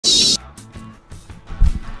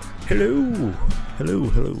Hello, hello,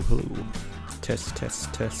 hello, hello. Test,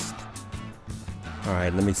 test, test. All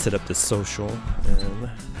right, let me set up the social and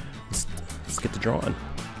let's get to drawing.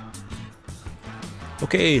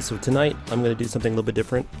 Okay, so tonight I'm gonna do something a little bit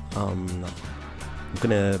different. I'm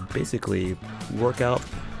gonna basically work out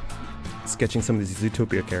sketching some of these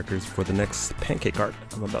Zootopia characters for the next pancake art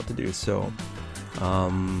I'm about to do. So,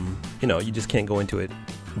 you know, you just can't go into it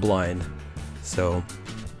blind. So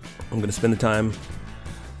I'm gonna spend the time,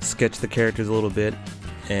 sketch the characters a little bit,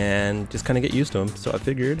 and just kind of get used to them. So I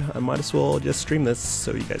figured I might as well just stream this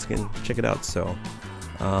so you guys can check it out. So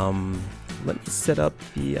let me set up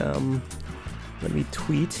the let me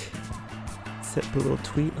tweet, set up a little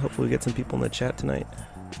tweet. Hopefully we get some people in the chat tonight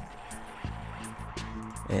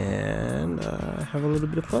and have a little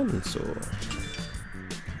bit of fun. So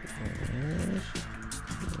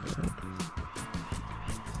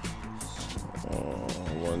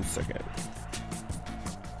one second.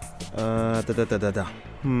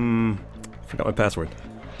 Forgot my password.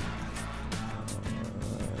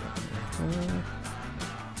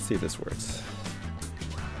 Let's see if this works.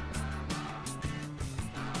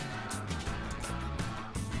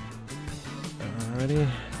 Alrighty,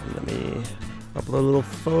 let me upload a little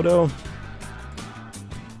photo.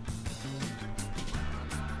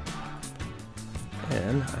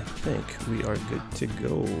 And I think we are good to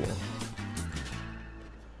go.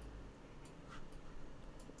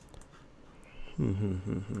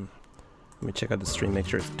 Let me check out the stream, make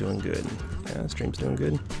sure it's doing good. Yeah, the stream's doing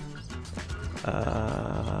good.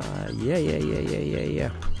 Yeah.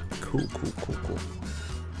 Cool.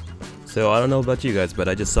 So I don't know about you guys, but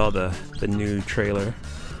I just saw the new trailer,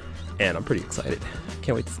 and I'm pretty excited.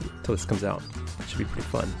 Can't wait till this comes out. It should be pretty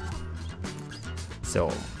fun.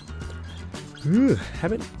 So,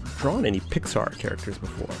 haven't drawn any Pixar characters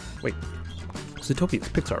before. Wait, Zootopia is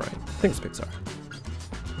Pixar, right? I think it's Pixar.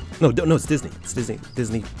 No, it's Disney. It's Disney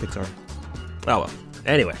Pixar. Oh well.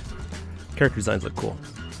 Anyway, character designs look cool.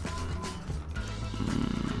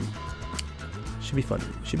 Should be fun.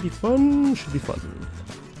 Should be fun.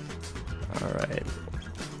 All right.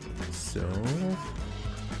 So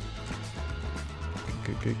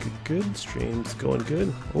good. Stream's going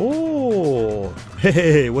good. Oh,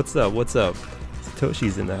 hey, what's up?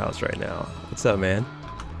 Satoshi's in the house right now. What's up, man?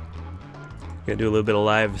 Gonna do a little bit of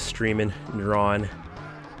live streaming and drawing.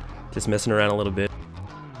 Just messing around a little bit.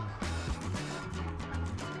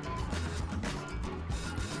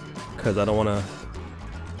 Because I don't want to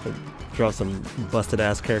draw some busted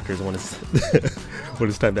ass characters when it's when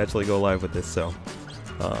it's time to actually go live with this. So,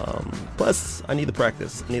 plus I need the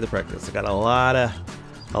practice. I got a lot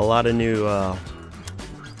of new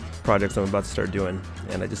projects I'm about to start doing,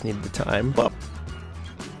 and I just need the time. But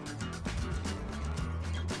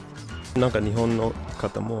なんか日本の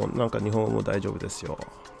方もなんか日本も大丈夫ですよ。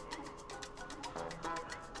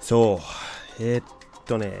そう、あれ？ちょっ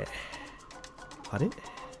と待っ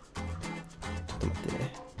て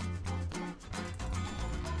ね。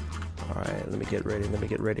Alright, let me get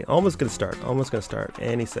ready. Almost gonna start.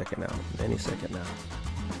 Any second now. I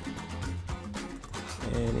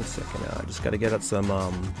just gotta get up some,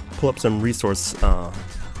 pull up some resource,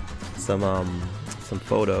 some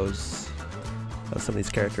photos of some of these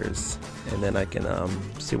characters, and then I can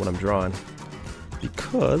see what I'm drawing,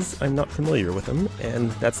 because I'm not familiar with them,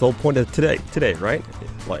 and that's the whole point of today, right?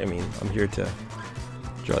 Well, I mean, I'm here to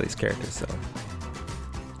draw these characters, so.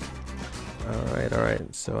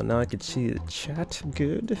 Alright, so now I can see the chat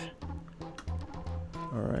good.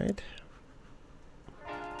 Alright.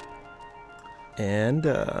 And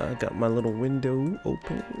I got my little window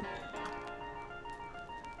open.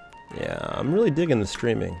 Yeah, I'm really digging the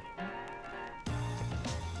streaming.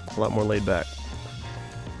 A lot more laid back.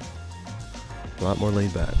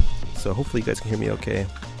 So hopefully you guys can hear me okay.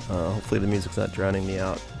 Hopefully the music's not drowning me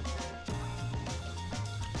out.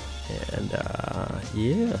 And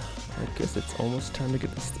yeah, I guess it's almost time to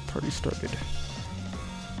get this party started.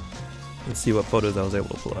 Let's see what photos I was able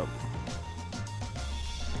to pull up.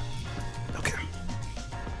 Okay.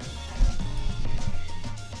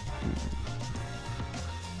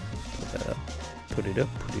 Put it up.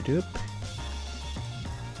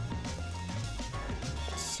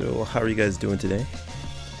 So how are you guys doing today?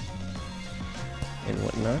 And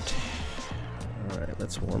whatnot. Alright,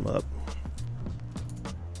 let's warm up.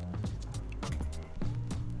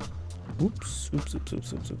 Oops.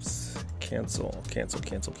 Cancel.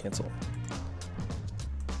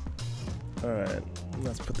 Alright,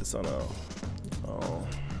 let's put this on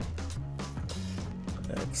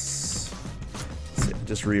X.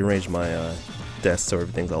 Just rearrange my desk so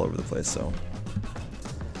everything's all over the place, so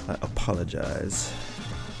I apologize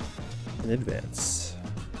in advance.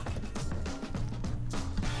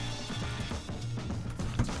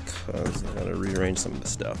 photos. I gotta rearrange some of the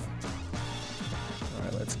stuff.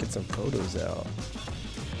 Alright, let's get some photos out.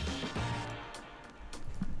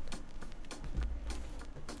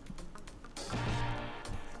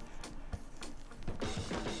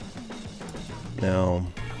 Now,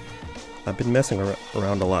 I've been messing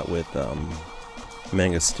around a lot with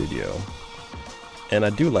Manga Studio, and I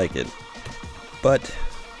do like it, but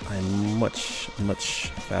I'm much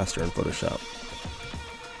faster in Photoshop.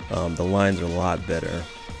 The lines are a lot better.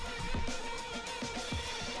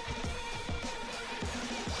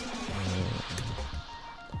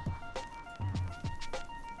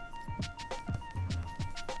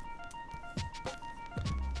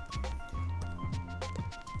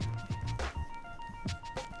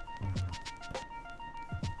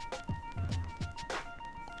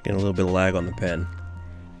 Getting a little bit of lag on the pen.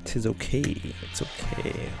 Tis okay. It's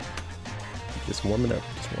okay. Just warming up.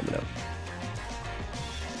 Just warming up.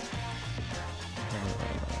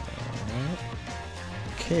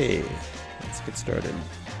 Okay, let's get started.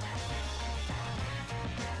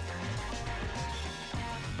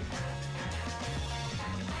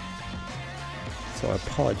 So I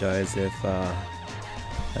apologize if I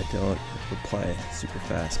don't reply super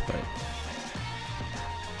fast, but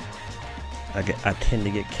I tend to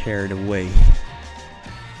get carried away.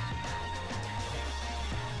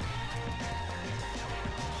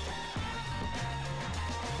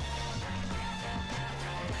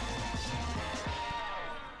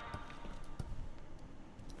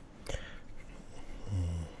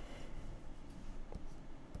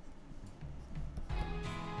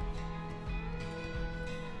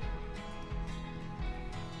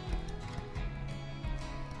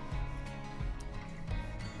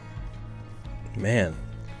 Man,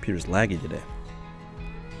 computer's laggy today.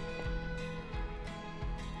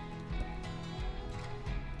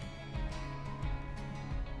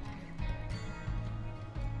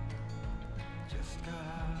 Just got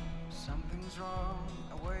up, something's wrong.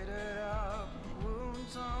 I waited up,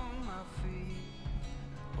 wounds on my feet.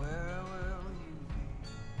 Where will you be?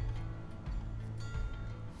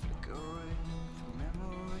 Flickering through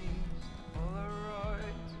memories,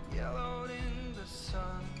 Polaroids yellowed in the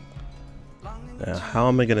sun. How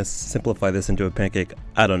am I going to simplify this into a pancake?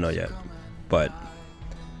 I don't know yet, but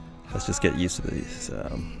let's just get used to these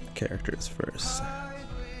characters first.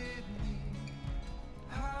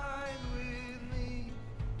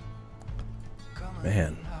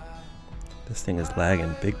 Man, this thing is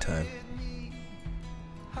lagging big time.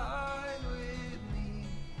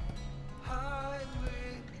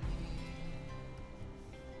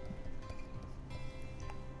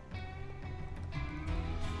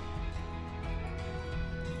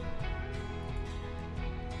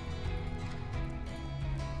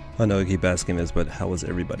 I know I keep asking this, but how was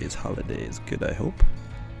everybody's holidays? Good, I hope.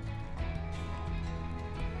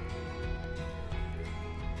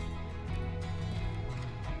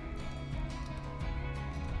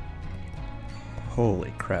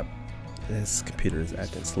 Holy crap, this computer is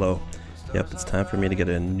acting slow. Yep, it's time for me to get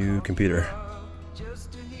a new computer.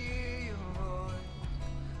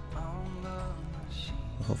 I'll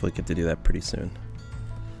hopefully get to do that pretty soon.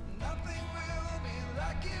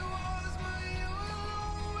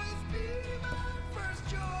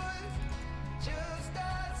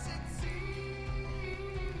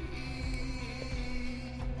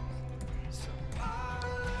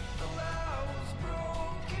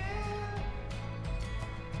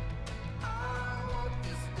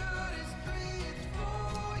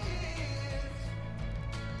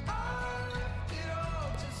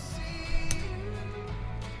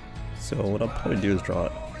 So what I'll probably do is draw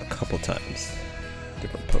it a couple times,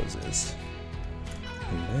 different poses,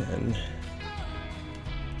 and then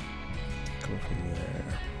go from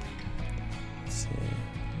there. Let's see,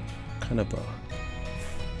 kind of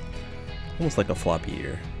almost like a floppy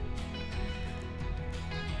ear.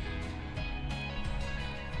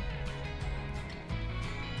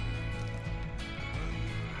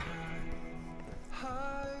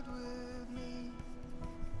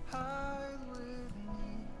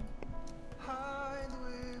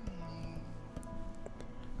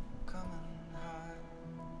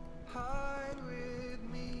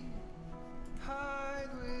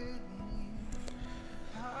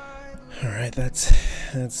 Alright,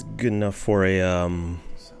 that's good enough for a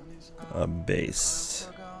base.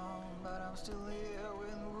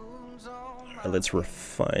 Alright, let's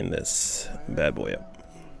refine this bad boy up.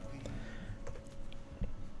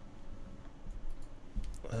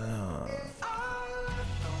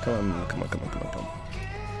 Come on.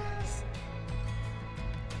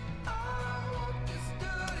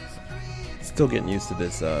 Still getting used to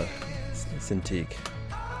this Cintiq.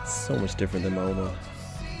 It's so much different than my old one.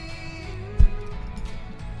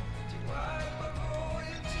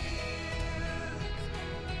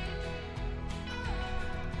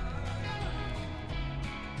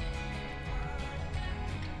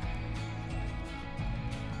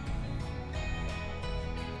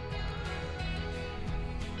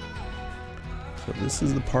 So this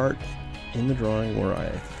is the part in the drawing where I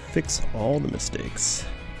fix all the mistakes.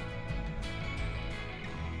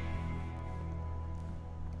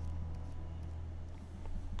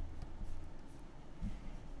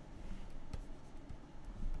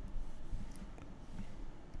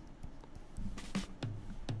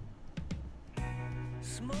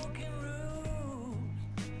 Smoking rooms,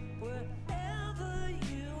 wherever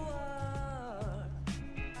you are.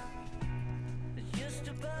 It's just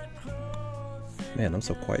about closing. Man, I'm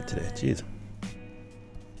so quiet today. Jeez.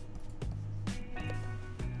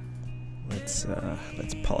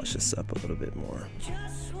 Let's polish this up a little bit more.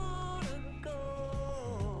 Just wanna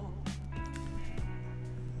go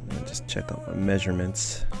And just check out my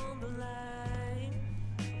measurements on the line.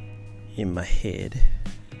 in my head.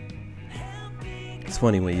 It's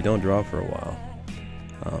funny when you don't draw for a while.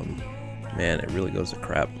 Man, it really goes to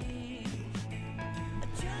crap.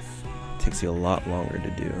 It takes you a lot longer to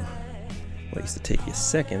do. What used to take you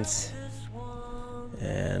seconds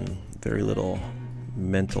and very little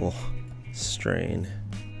mental strain.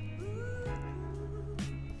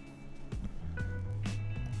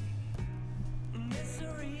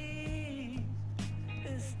 Misery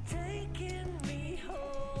is taking me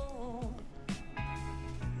home.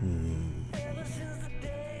 Ever since the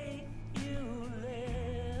day you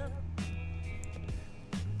left.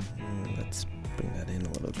 Let's bring that in a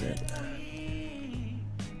little bit.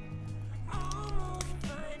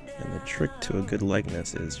 And the trick to a good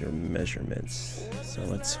likeness is your measurements. So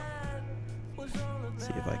let's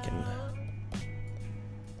see if I can.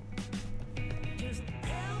 Just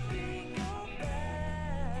help me go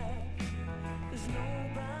back. There's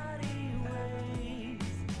nobody waits.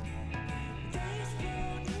 Days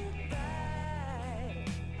floating by.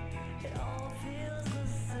 It all feels the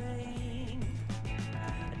same. I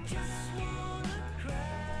just wanna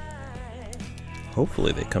cry.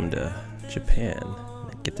 Hopefully they come to Japan and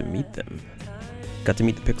I get to meet them. Got to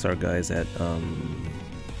meet the Pixar guys at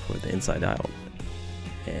for the Inside Out,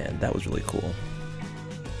 and that was really cool.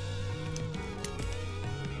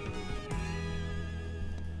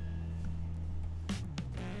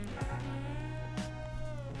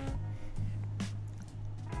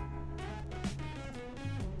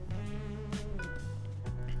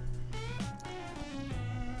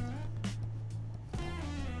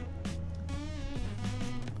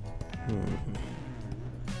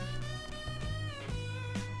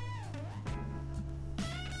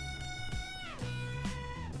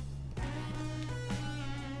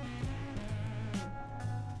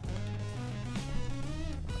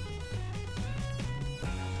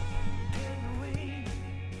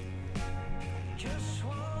 Just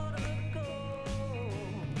wanna go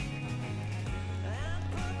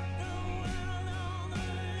and put the world on the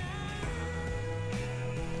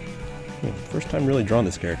line. First time really drawing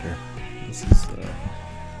this character. This is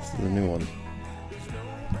a new one.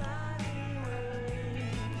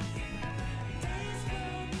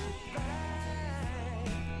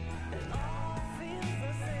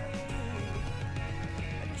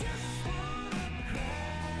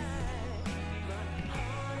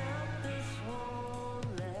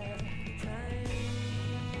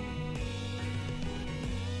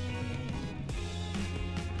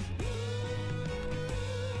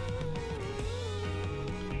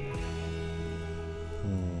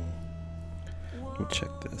 Let me check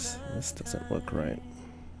this. This doesn't look right.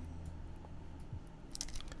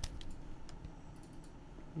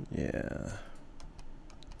 Yeah.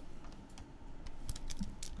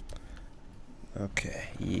 Okay.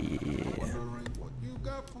 Yeah.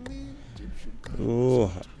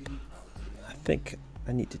 Oh, I think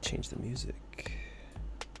I need to change the music.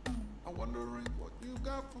 I'm wondering what you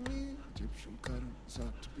got for me. Egyptian cuttings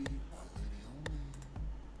ought to be already on me.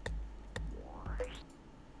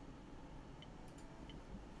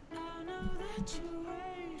 I know that you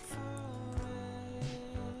wait for it.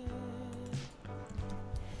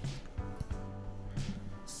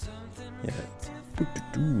 Something Yeah.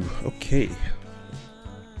 Okay.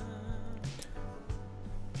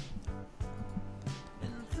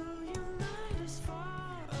 and though your night is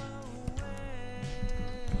far away,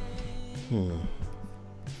 Hmm.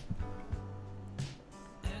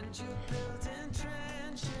 and you built in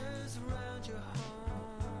trenches around your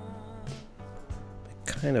home.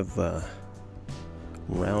 Kind of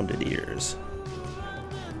rounded ears.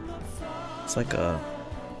 It's like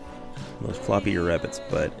those floppy ear rabbits,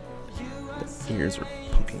 but the ears are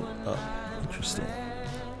poking up. Interesting.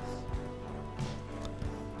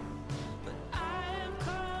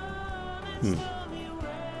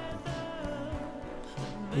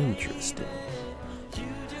 Interesting.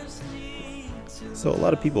 So a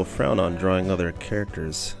lot of people frown on drawing other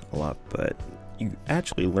characters a lot, but you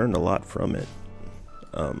actually learn a lot from it.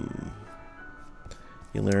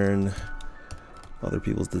 You learn other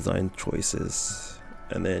people's design choices,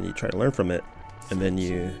 and then you try to learn from it, and then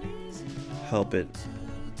you help it.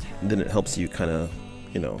 Then it helps you kind of,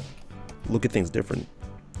 look at things different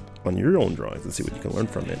on your own drawings and see what you can learn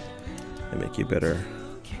from it and make you a better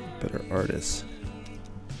artist.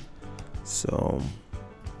 So,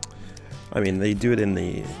 I mean, they do it in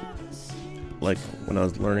the, like when I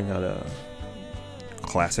was learning how to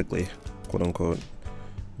classically, quote unquote,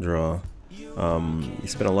 draw, you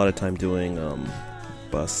spend a lot of time doing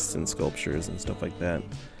busts and sculptures and stuff like that,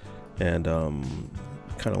 and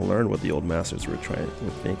kind of learn what the old masters were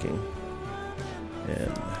thinking,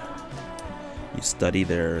 and you study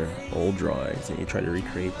their old drawings and you try to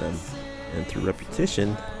recreate them, and through repetition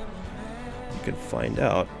you can find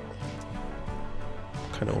out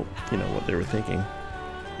kind of what they were thinking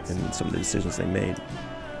and some of the decisions they made,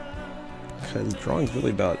 because drawing is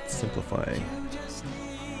really about simplifying,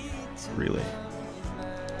 really.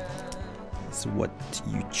 It's what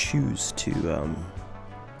you choose to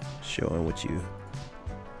show and what you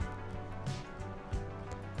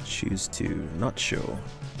choose to not show.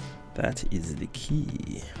 That is the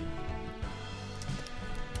key.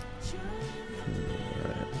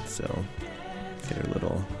 Alright, so get a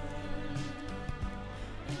little.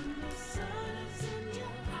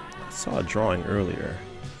 I saw a drawing earlier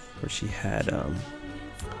where she had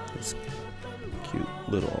this cute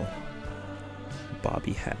little bob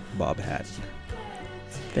hat. I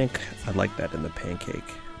think I'd like that in the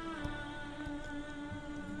pancake,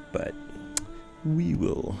 but we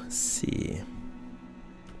will see.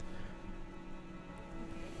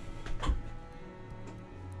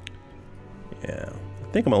 Yeah,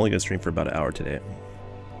 I think I'm only gonna stream for about an hour today.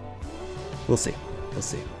 We'll see.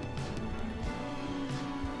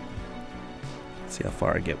 See how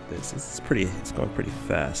far I get with this. It's going pretty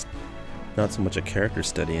fast. Not so much a character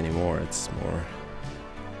study anymore. It's more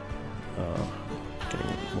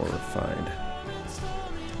getting more refined.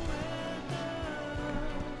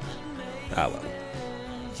 Well.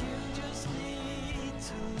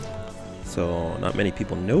 So not many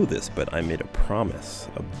people know this, but I made a promise,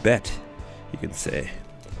 a bet, you could say,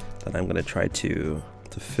 that I'm gonna try to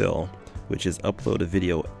fill, which is upload a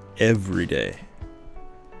video every day.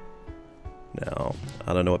 Now,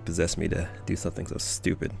 I don't know what possessed me to do something so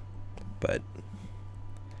stupid, but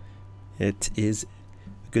it is a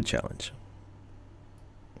good challenge.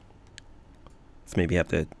 So maybe have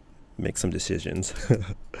to make some decisions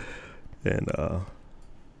and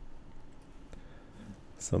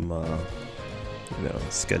some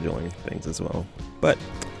scheduling things as well. But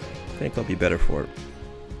I think I'll be better for it.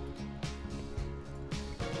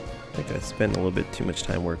 I think I spend a little bit too much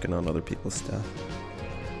time working on other people's stuff.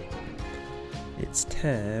 It's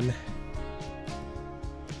time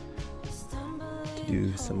to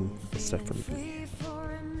do some stuff for me.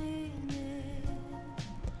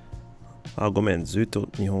 あ、ごめん、ずっと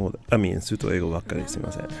日本語、ずっと英語ばっかりすみ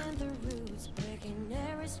ません。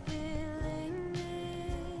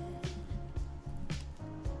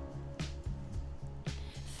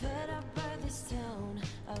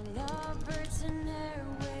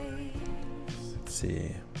Let's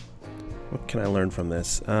see. What can I learn from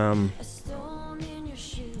this?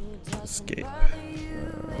 Escape.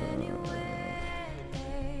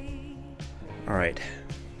 Alright.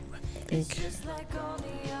 I think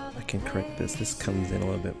I can correct this. This comes in a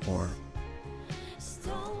little bit more.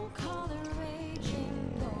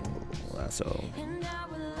 So I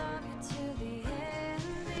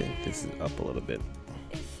think this is up a little bit.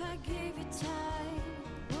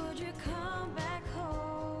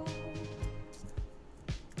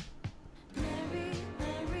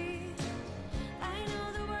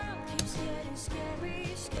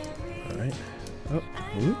 Alright. Oh,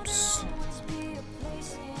 oops.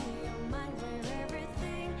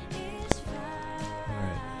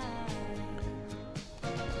 Alright.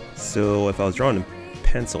 So if I was drawing in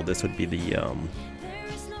pencil, this would be the a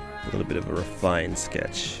little bit of a refined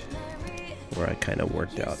sketch where I kind of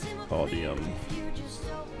worked out all the all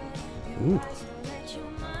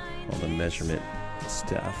the measurement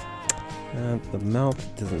stuff. The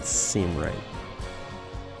mouth doesn't seem right.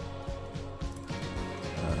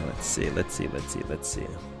 Let's see.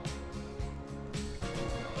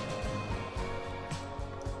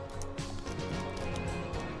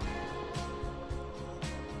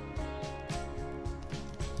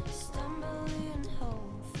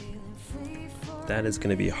 That is going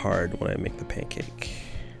to be hard when I make the pancake.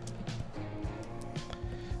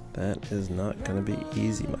 That is not going to be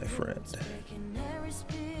easy, my friend.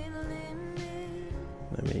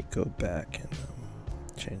 Let me go back and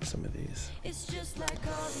change some of these. It's just like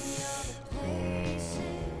all the other places.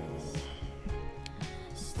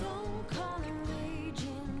 Stone cold and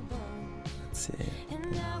raging bones. Let's see.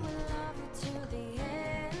 And I will love you to the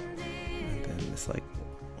end. And then it's like,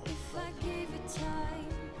 If I gave you time,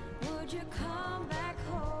 would you come back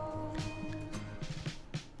home?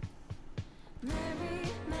 Mary,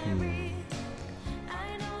 Mary,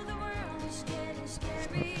 I know the world is getting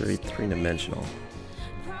scary. not very three-dimensional.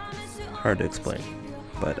 Hard to explain,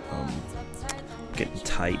 but getting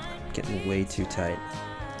tight, getting way too tight.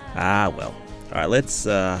 Ah, well. All right, let's.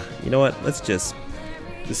 You know what? Let's just.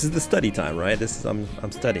 This is the study time, right? This is I'm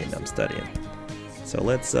studying. So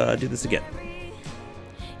let's do this again.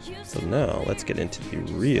 So now let's get into the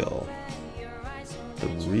real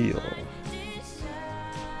deal.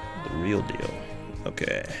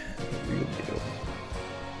 Okay, the real deal.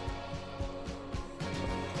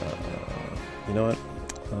 You know what?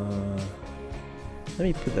 Let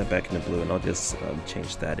me put that back in the blue, and I'll just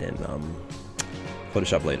change that in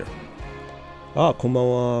Photoshop later. あ、こんばん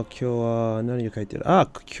は。今日は何を書いてる？あ、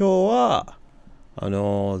今日は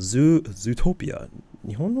Zootopia。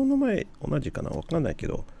日本の名前同じかな？わかんないけ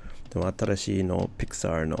ど、でも新しいのピク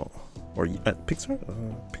サーの、ピクサ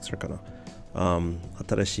ーかな？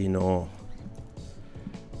新しいの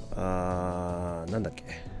なんだっけ？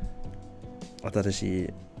新しい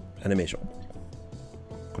アニメーション。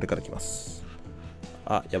これから来ます。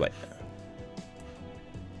あ、やばい。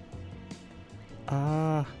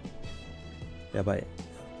やばい。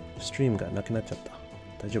ストリームがなくなっちゃった。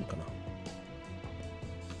大丈夫かな？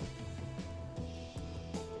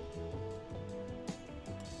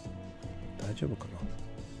大丈夫かな？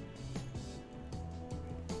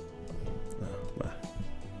まあ。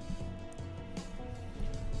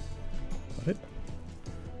あれ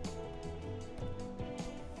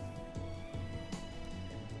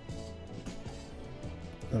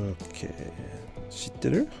？OK。知っ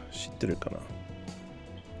てるかな？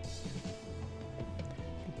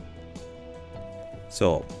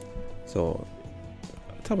そう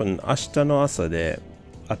多分明日の朝で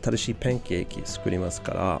新しいパンケーキ作ります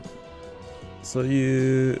から、そう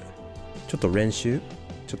いうちょっと練習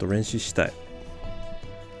したい。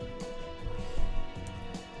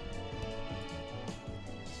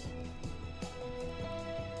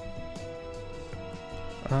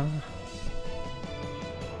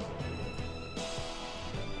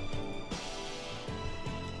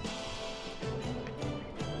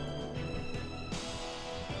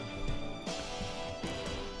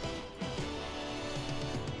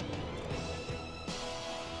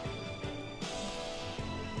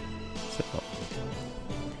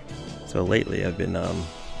So lately I've been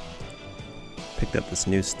picked up this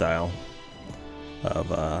new style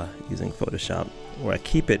of using Photoshop where I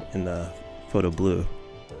keep it in the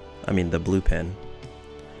the blue pen,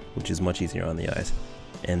 which is much easier on the eyes,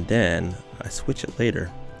 and then I switch it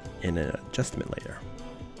later in an adjustment layer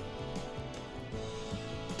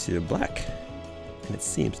to black, and it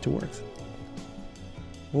seems to work.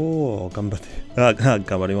 Oh, 頑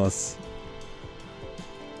張ります。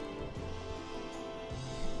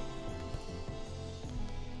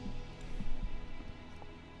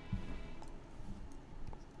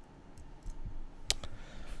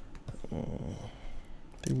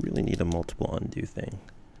They really need a multiple undo thing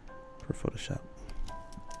for Photoshop.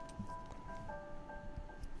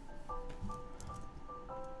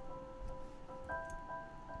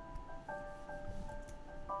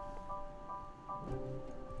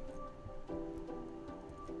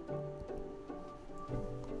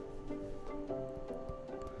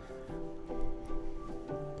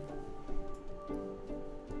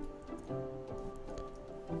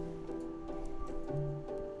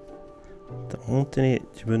本当に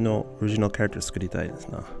自分のオリジナルキャラクター作りたいです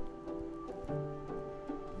な。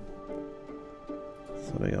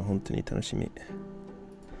それが本当に楽しみ。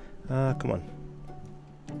come on.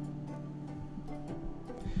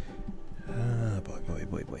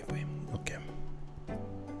 Boy. Okay.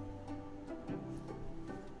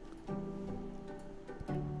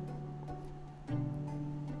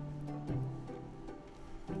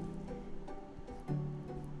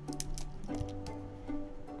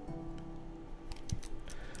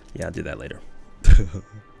 Yeah, I'll do that later.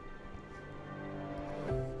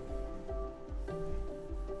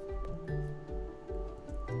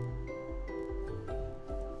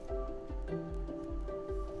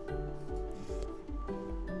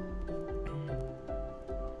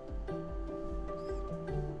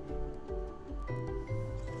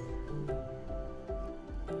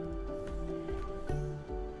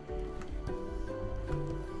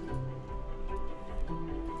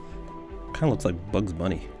 Kind of looks like Bugs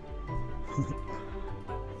Bunny.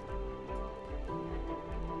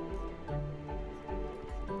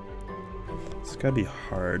 gotta be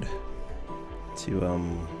hard to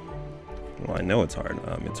well, I know it's hard.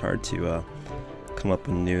 It's hard to come up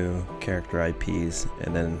with new character IPs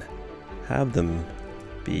and then have them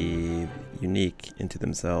be unique into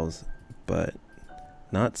themselves, but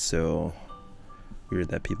not so weird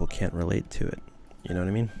that people can't relate to it. You know what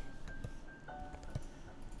I mean?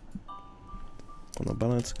 このバ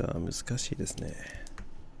ランスが難しいですね。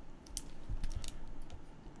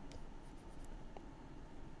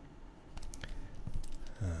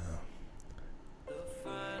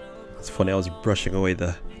It's funny, I was brushing away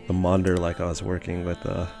the monitor like I was working with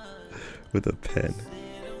a pen.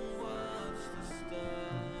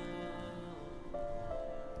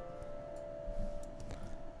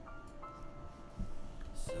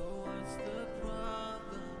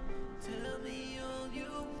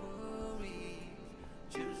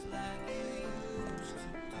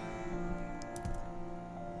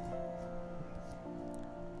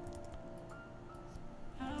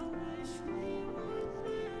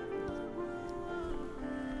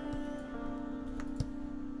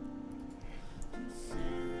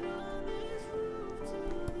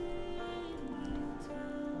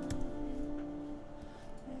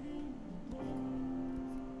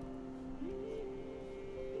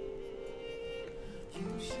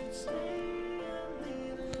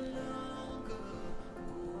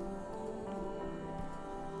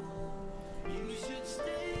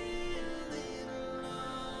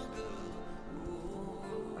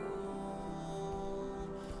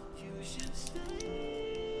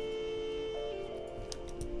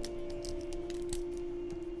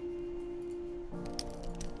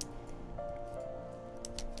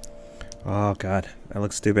 Oh god, that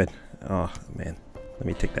looks stupid. Oh man, let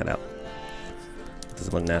me take that out. It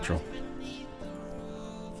doesn't look natural.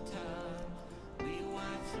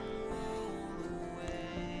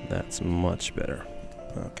 That's much better.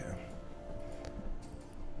 Okay.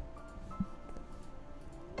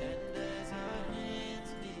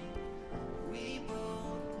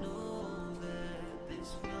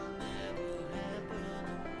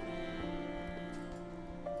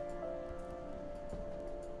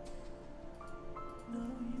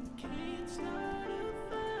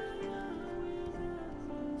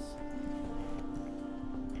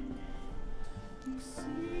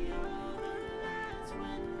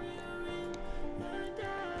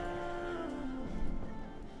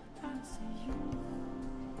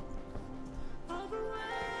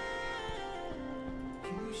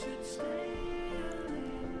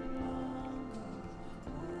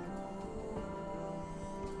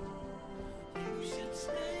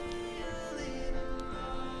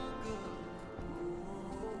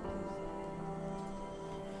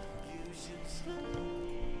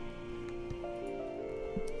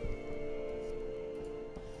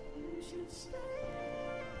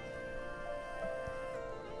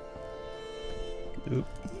 Oop,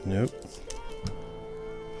 nope.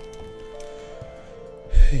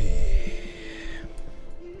 Hey.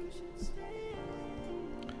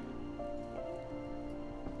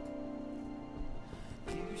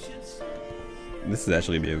 This is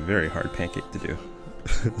actually be a very hard pancake to do.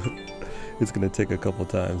 It's gonna take a couple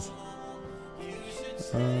times.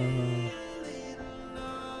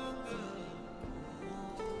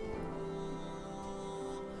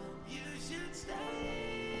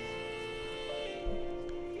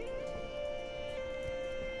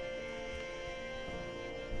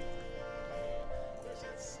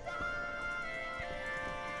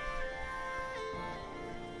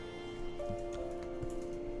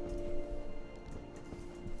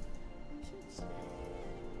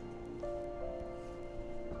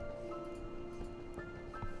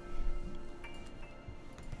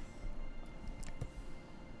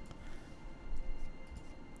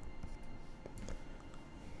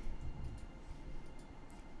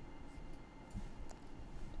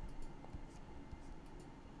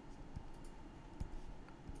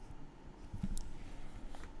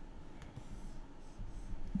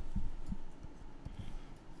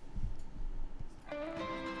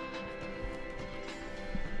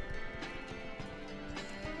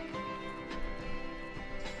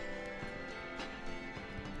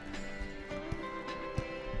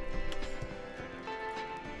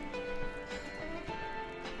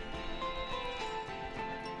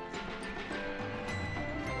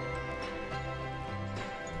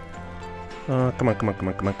 Come on, come on, come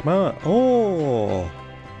on, come on, come on. Oh,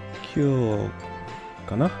 今日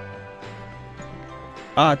かな。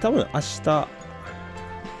多分明日。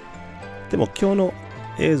でも今日の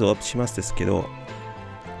映像アップしますですけど、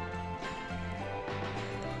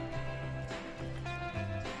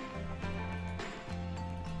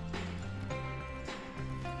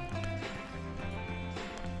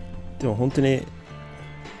でも本当に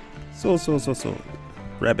そう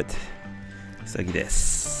ラビットウサギで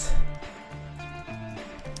す。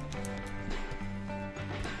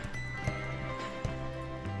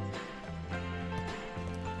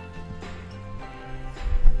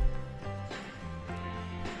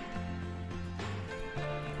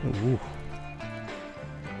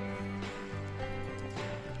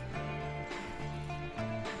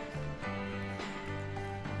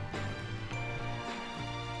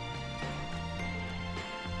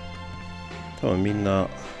多分みんな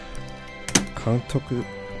監督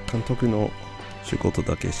の仕事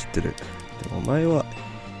だけ知ってる。でも前は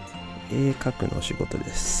絵描くの仕事で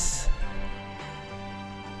す。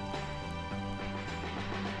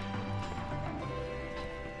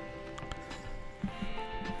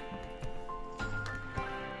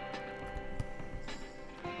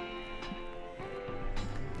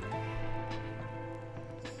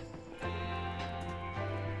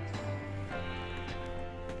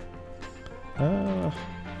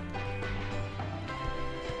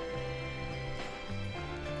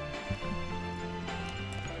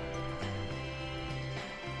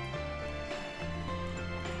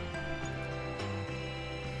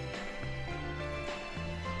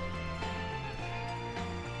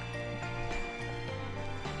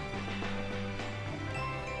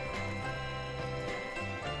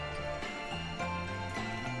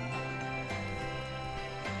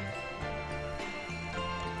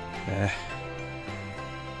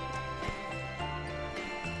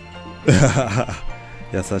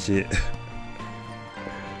優しい。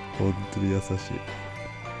本当に優しい。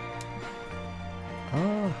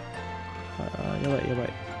やばい。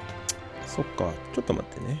そっか、ちょっと待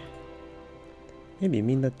ってね。エビ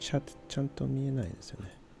みんなちゃんと見えないですよ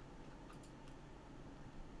ね。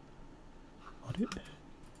あれ？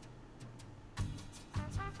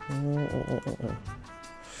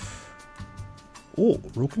お、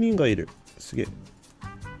6人がいる。すげえ。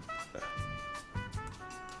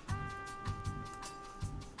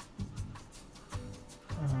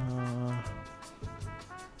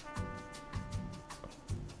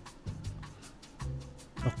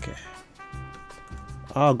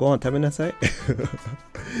ご飯食べなさい。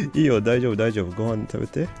いいよ、大丈夫。ご飯食べ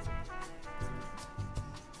て。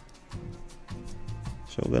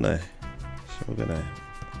しょうがない。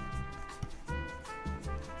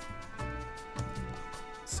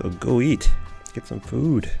So go eat. Get some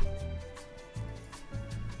food.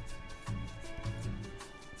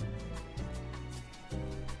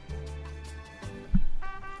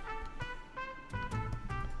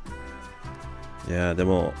で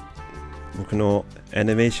も僕のア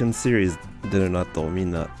ニメーションシリーズ出るなとみ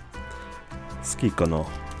んな好きかな。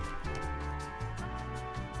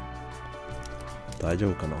大丈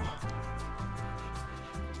夫かな。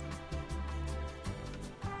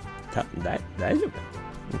大丈夫。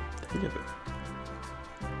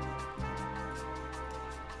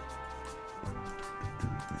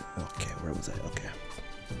Okay, where was I? Okay.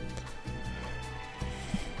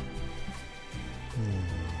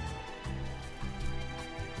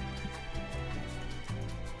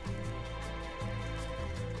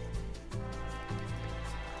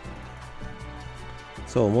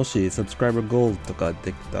 So もし subscriber goal とか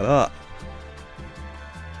できたら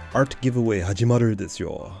art giveaway 始まるです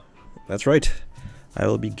よ。That's right. I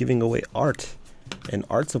will be giving away art and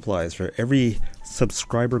art supplies for every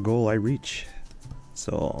subscriber goal I reach.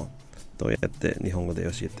 So どうやって日本語で教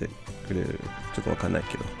えてくれるちょっとわかんない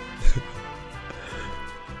けど。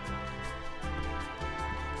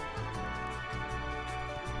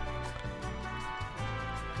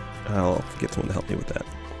I'll get someone to help me with that.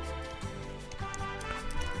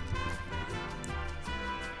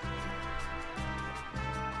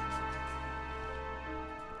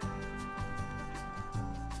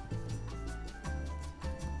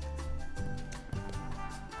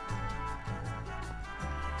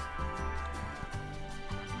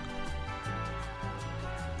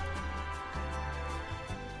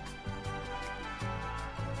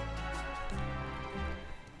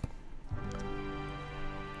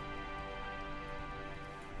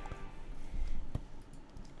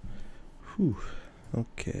 Whew.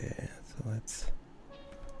 Okay, so let's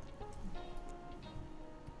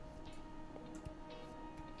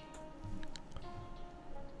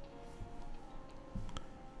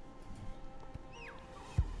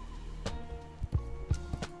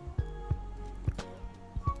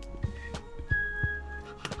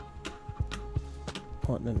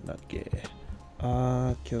なんだっけ。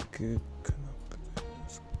曲かな。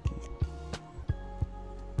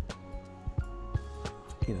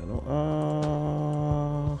好きなの。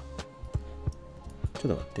ち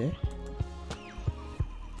ょっと待って。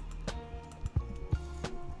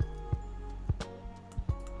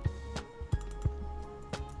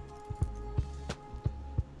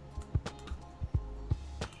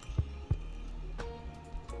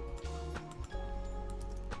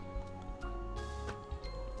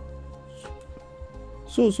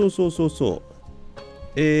そうそうそうそうそう。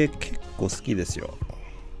結構好きですよ。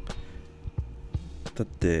だっ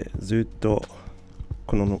てずっと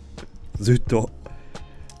ずっと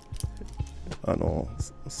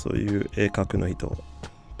そういう絵描くの人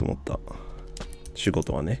と思った仕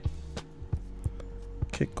事はね、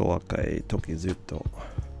結構若い時ずっと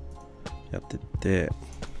やってて、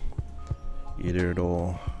いろい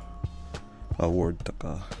ろアワードと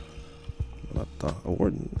かもらった。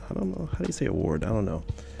Award? I don't know. How do you say award? I don't know.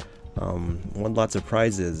 Won lots of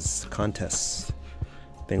prizes, contests,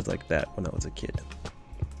 things like that when I was a kid.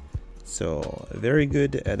 So, very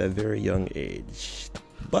good at a very young age.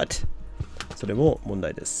 But, それも問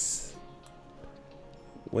題です。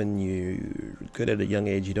When you're good at a young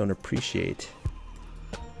age, you don't appreciate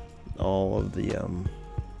all of the,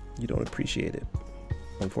 you don't appreciate it,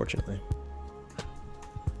 unfortunately.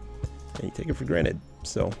 And you take it for granted,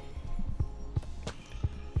 so.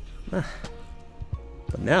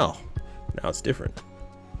 But now it's different.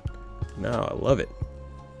 Now I love it.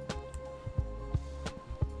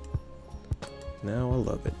 Now I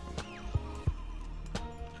love it.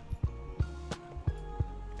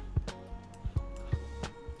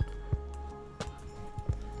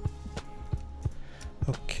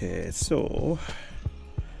 Okay, so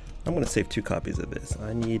I'm gonna save 2 copies of this.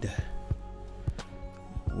 I need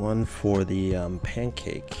one for the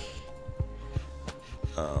pancake.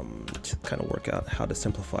 To kind of work out how to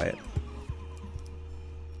simplify it.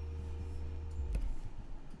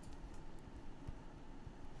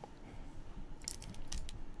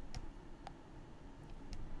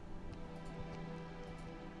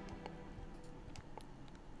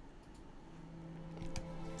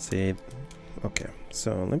 Save. Okay,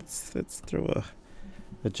 so let's throw a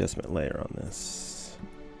adjustment layer on this.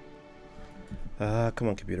 Come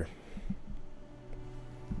on, computer.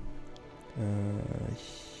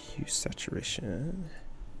 Hue saturation.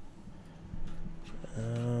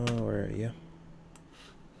 Where are you?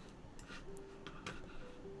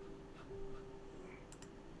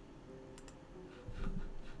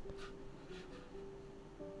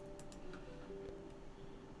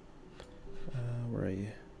 Where are you?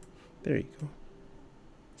 There you go.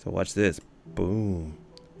 So watch this. Boom.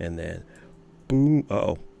 And then boom.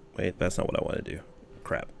 Uh-oh. Wait, that's not what I want to do.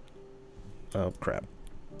 Crap. Oh, crap.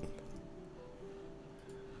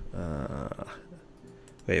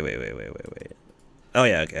 Wait. Oh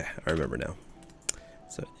yeah, okay. I remember now.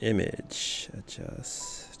 So image,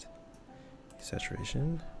 adjust,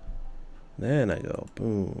 saturation. Then I go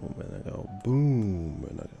boom, and I go boom,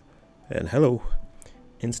 and I go, and hello,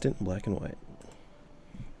 instant black and white.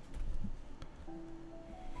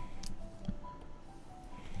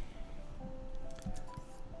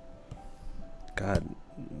 God,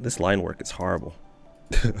 this line work is horrible.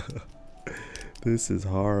 This is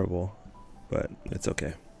horrible, but it's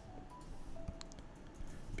okay.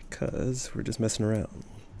 Because we're just messing around.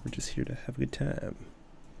 We're just here to have a good time.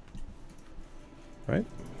 Right?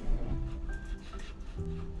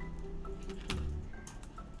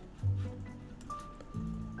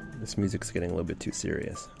 This music's getting a little bit too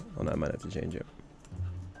serious. Oh no, I might have to change it.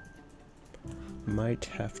 Might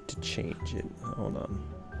have to change it. Hold on.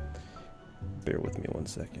 Bear with me 1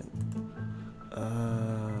 second.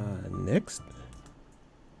 Next?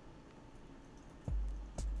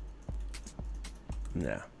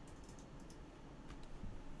 Nah.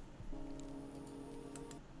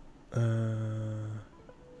 How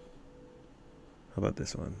about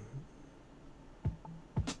this one?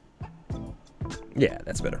 Yeah,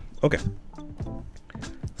 that's better. Okay.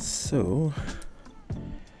 So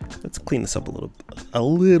let's clean this up a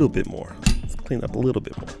little bit more. Let's clean up a little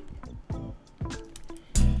bit more.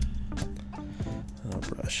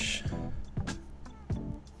 Brush.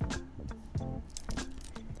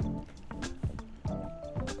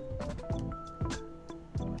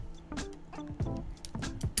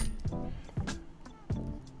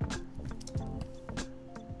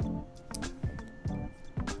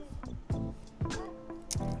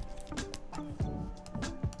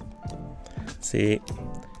 See,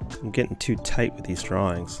 I'm getting too tight with these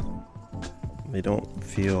drawings. They don't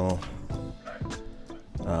feel,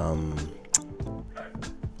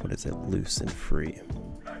 what is it, loose and free.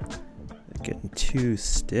 They're getting too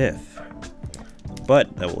stiff.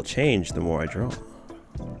 But that will change the more I draw.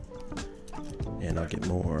 And I'll get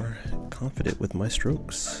more confident with my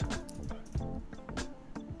strokes.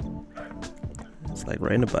 It's like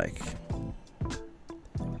riding a bike.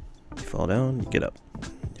 You fall down, you get up.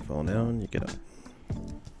 You fall down, you get up.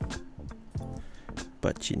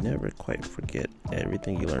 But you never quite forget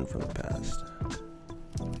everything you learned from the past.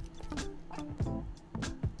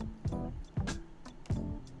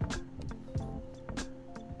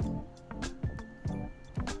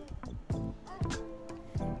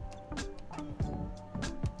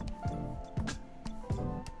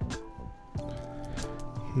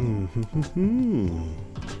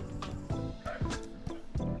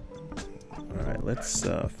 Alright, let's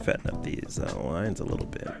fatten up these lines a little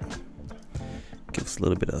bit. Give us a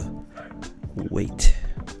little bit of weight.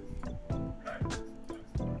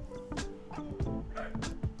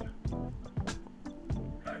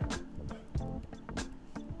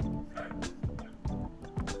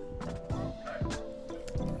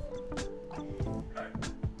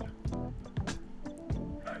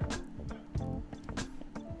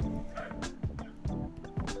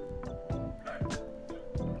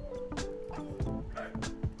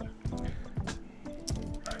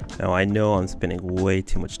 Now I know I'm spending way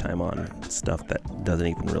too much time on stuff that doesn't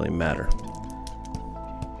even really matter.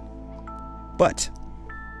 But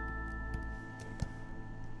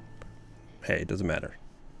hey, it doesn't matter.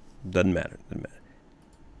 Doesn't matter. Doesn't matter.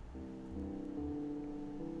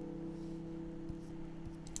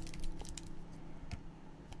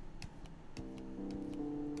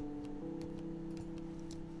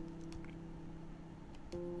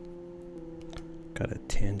 Got a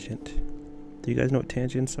tangent. Do you guys know what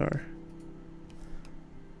tangents are?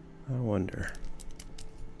 I wonder.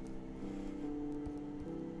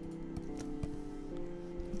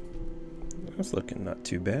 That's looking not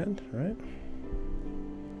too bad, right?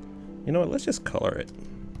 You know what? Let's just color it.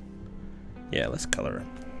 Yeah, let's color it.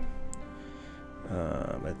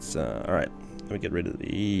 All right. Let me get rid of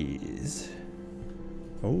these.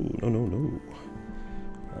 Oh, no, no, no.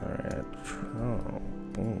 All right. Oh,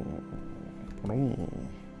 boom. Boom.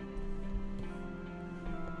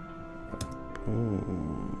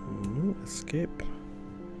 Boom. Escape.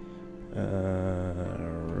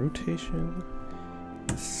 Rotation.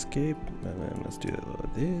 Escape. And then let's do a little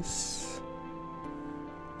of this.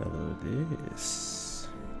 A little of this.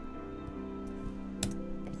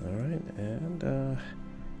 Alright, and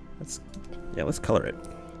let's color it.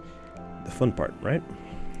 The fun part, right?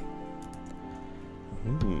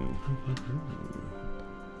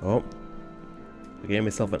 Oh. I gave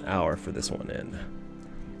myself an hour for this one in.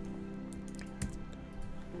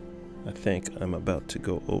 I think I'm about to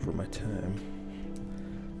go over my time.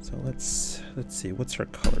 So let's see, what's her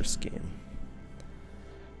color scheme?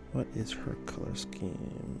 What is her color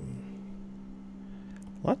scheme?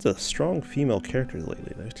 Lots of strong female characters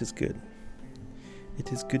lately, which is good.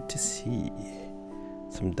 It is good to see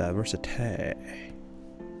some diversity.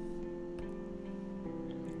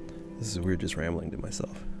 This is weird just rambling to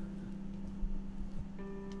myself.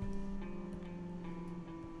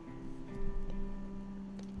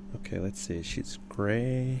 Okay, let's see. She's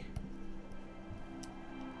gray.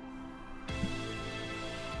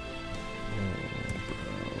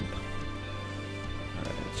 Brown.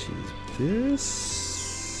 Alright, she's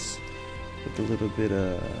this with a little bit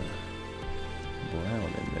of brown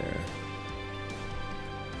in there.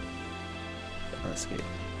 Escape.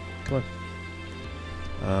 Come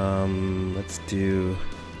on. Let's do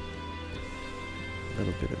a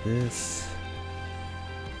little bit of this.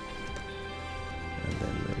 And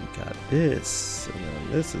then we got this, and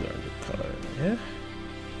then this is our new color, yeah?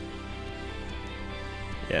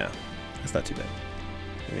 Yeah, that's not too bad.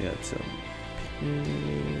 And we got some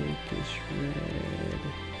pinkish red.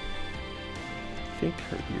 I think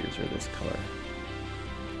her ears are this color.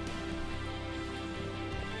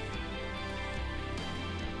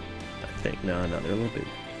 I think, no, they're a little bit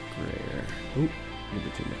grayer. Oop, a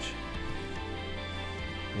little bit too much.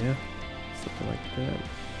 Yeah, something like that.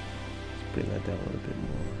 Bring that down a little bit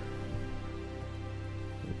more.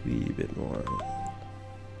 A wee bit more.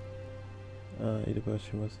 Either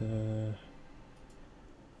question was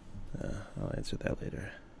I'll answer that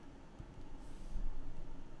later.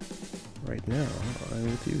 Right now, I'm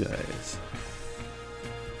with you guys.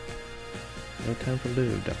 No time for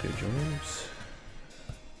lube, Dr. Jones.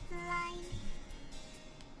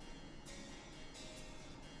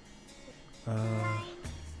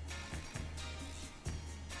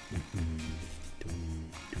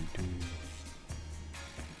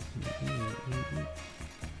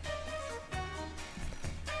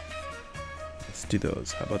 Let's do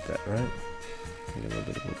those. How about that, right? Get a little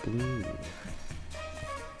bit of a blue. And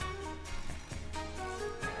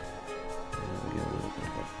get a little bit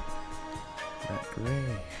of that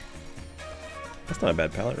gray. That's not a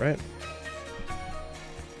bad palette, right?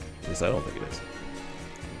 At least I don't think it is.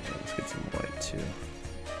 Let's get some white too.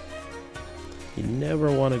 You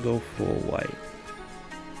never want to go full white.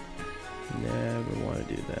 Never want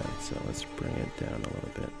to do that. So let's bring it down a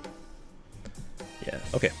little bit. Yeah,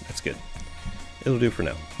 okay, that's good. It'll do for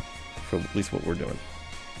now. For at least what we're doing.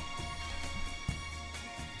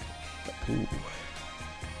 Ooh.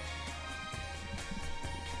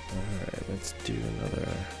 Alright, let's do another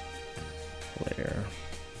layer.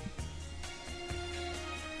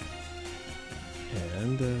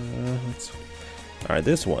 And let's. All right,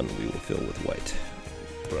 this one we will fill with white.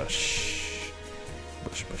 Brush,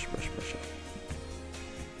 brush, brush, brush, brush.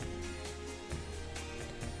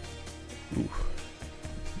 Ooh.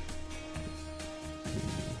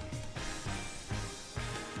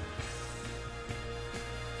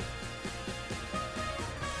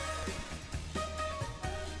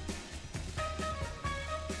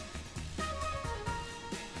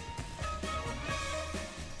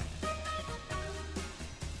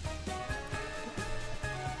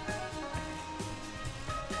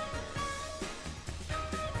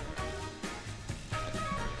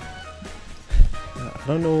 I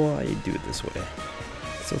don't know why you do it this way.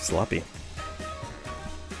 It's so sloppy.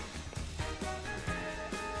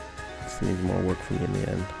 This needs more work for me in the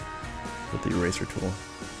end with the eraser tool.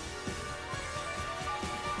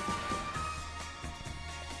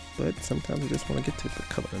 But sometimes I just want to get to the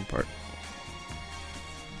coloring part.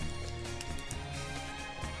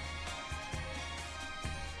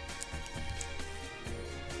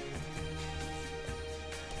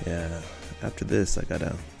 Yeah, after this I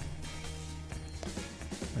gotta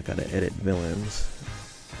edit villains,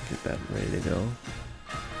 get that ready to go.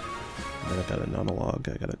 And then I got an analog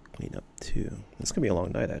I gotta clean up too. It's gonna be a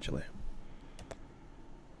long night actually.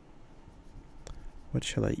 What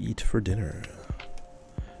shall I eat for dinner?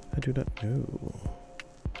 I do not know.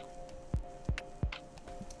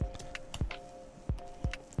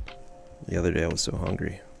 The other day I was so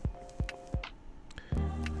hungry.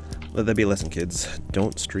 Let that be a lesson, kids.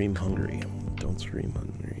 Don't stream hungry. Don't stream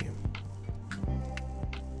hungry.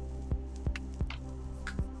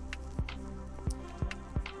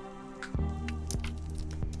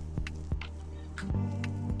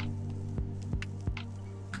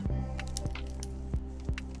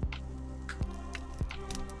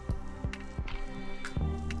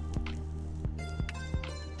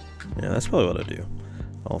 Yeah, that's probably what I'll do.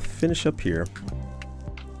 I'll finish up here,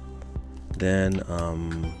 then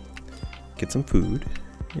get some food,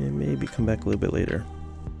 and maybe come back a little bit later.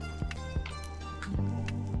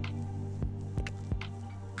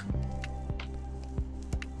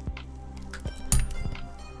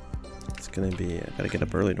 It's gonna be, I gotta get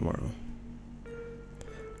up early tomorrow,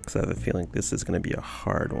 because I have a feeling this is gonna be a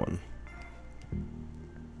hard one.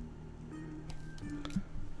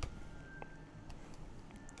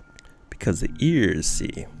 Because the ears,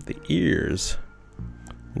 see, the ears,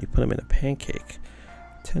 when you put them in a pancake,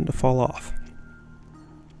 tend to fall off.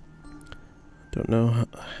 Don't know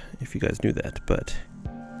if you guys knew that, but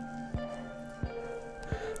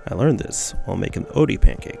I learned this while making the Odie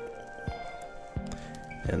pancake.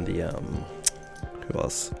 And the, who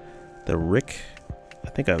else? The Rick,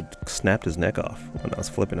 I think I snapped his neck off when I was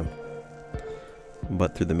flipping him.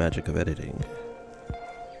 But through the magic of editing,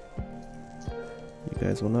 you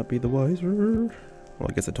guys will not be the wiser. Well,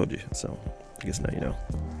 I guess I told you, so I guess now you know.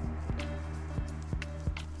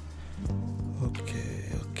 Okay,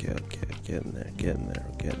 getting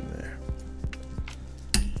there.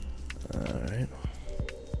 Alright.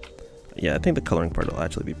 Yeah, I think the coloring part will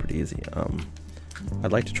actually be pretty easy.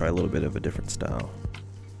 I'd like to try a little bit of a different style,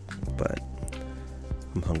 but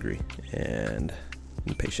I'm hungry and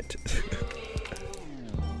impatient.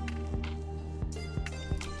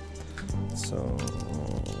 So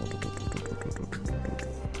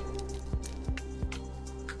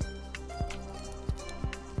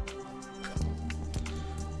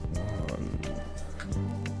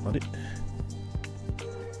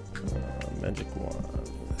magic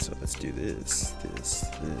wand. So let's do this. Let's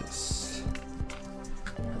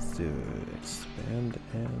do expand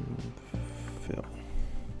and fill.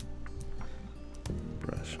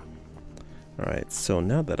 Brush. Alright, so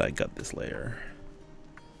now that I got this layer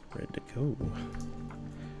ready to go,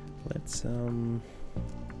 let's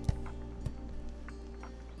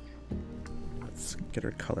get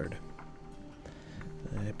her colored.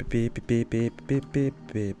 Alright,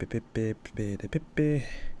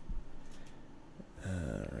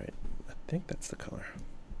 I think that's the color.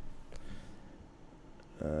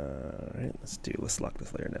 Alright, let's lock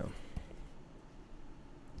this layer down.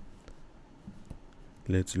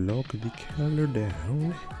 Let's lock the color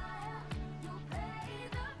down.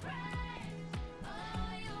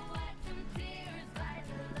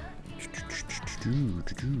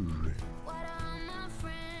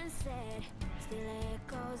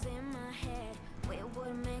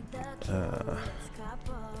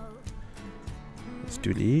 Let's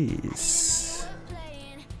do these.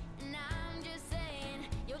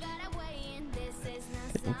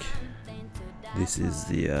 I think this is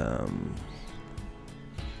the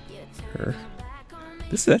her.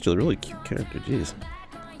 This is actually a really cute character. Jeez,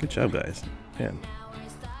 good job, guys. Man.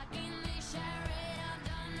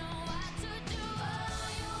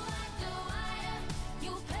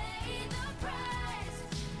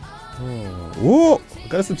 Whoa! I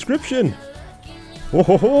got a subscription! Ho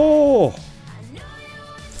ho ho!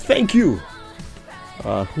 Thank you!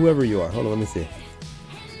 Whoever you are. Hold on, let me see.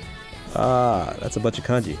 That's a bunch of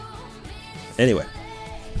kanji. Anyway,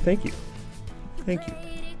 thank you. Thank you.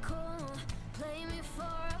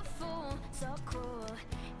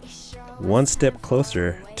 One step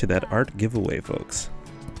closer to that art giveaway, folks.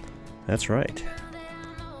 That's right.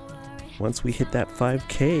 Once we hit that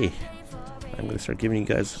 5K, I'm going to start giving you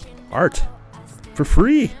guys art for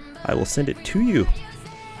free. I will send it to you.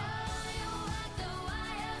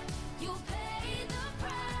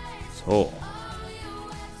 So,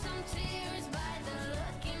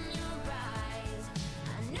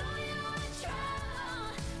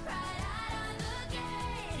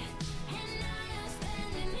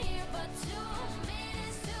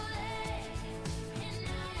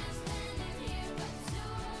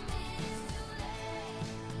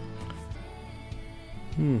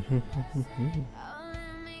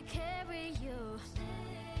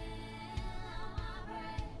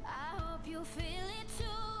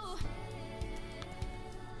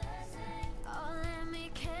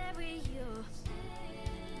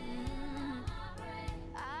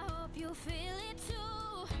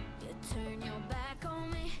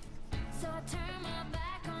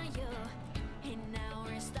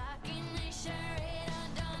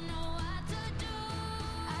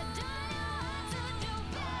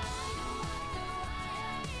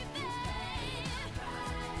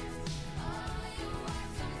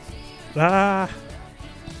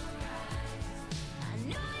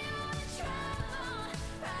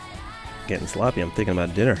 getting sloppy. I'm thinking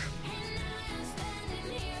about dinner.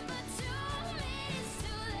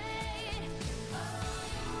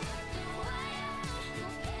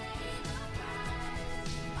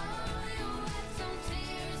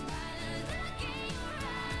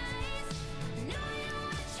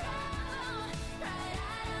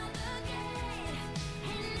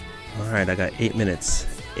 Alright, I got 8 minutes.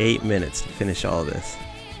 8 minutes to finish all of this.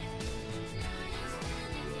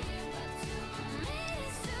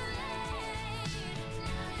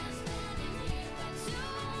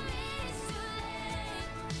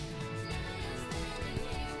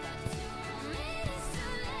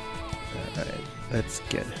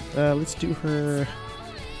 Alright, let's do her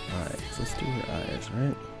eyes. Let's do her eyes,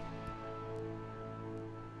 right?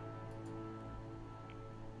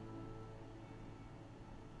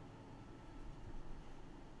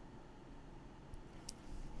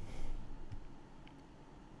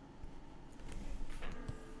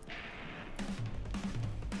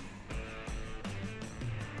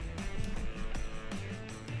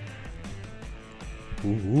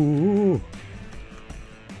 Ooh.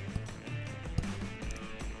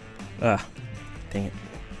 Ah, dang it.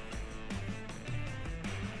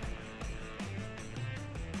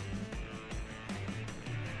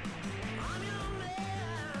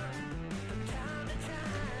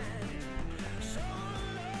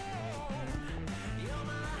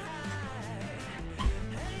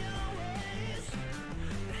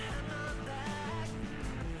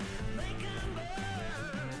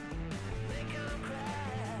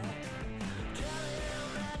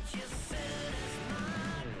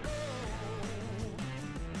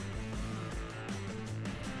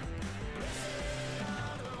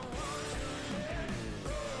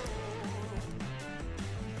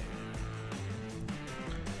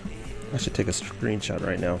 I should take a screenshot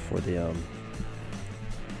right now for the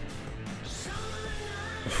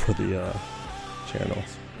channel.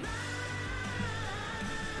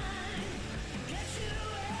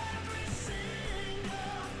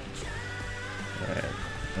 Alright,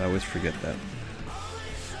 I always forget that.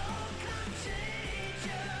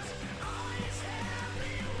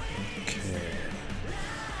 Okay.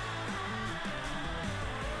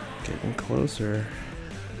 Getting closer.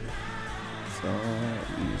 It's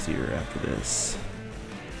all easier after this.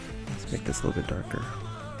 Let's make this a little bit darker.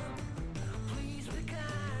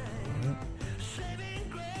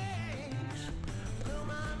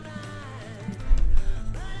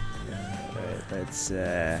 Alright,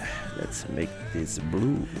 let's make this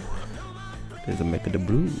blue. Let's make it the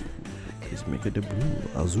blue. Let's make it the blue.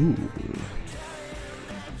 Azul.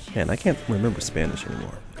 Man, I can't remember Spanish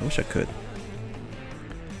anymore. I wish I could.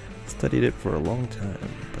 Studied it for a long time,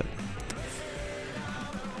 but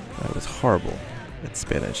I was horrible at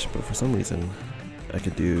Spanish, but for some reason I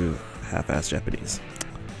could do half-assed Japanese.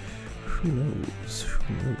 Who knows?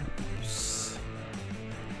 Who knows?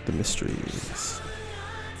 The mysteries.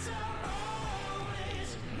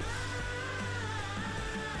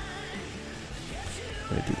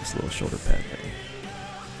 Let me do this little shoulder pad thing.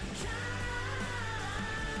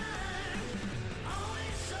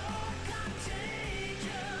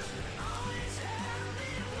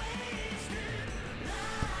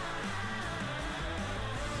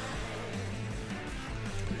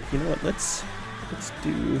 You know what? Let's put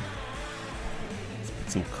some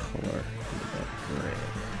color into that gray.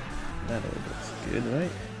 That looks good,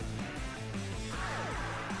 right?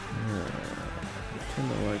 I tend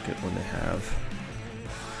to like it when they have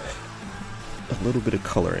a little bit of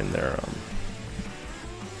color in their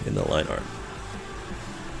in the line art.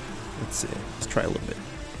 Let's see. Let's try a little bit.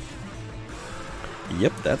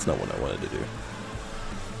 Yep, that's not what I wanted to do.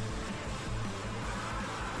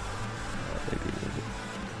 Maybe a little bit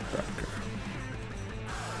darker.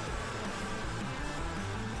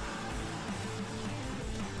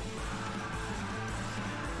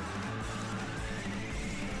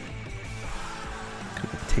 Could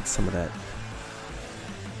take some of that.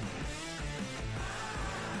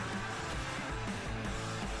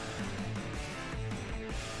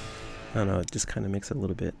 I don't know, it just kind of makes it a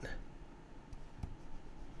little bit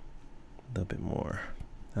more.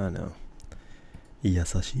 I don't know.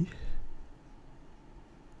 Yasashi.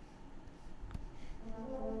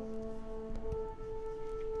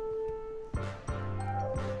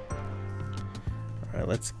 Alright,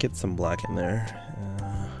 let's get some black in there.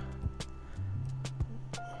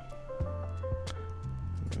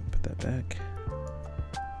 Put that back.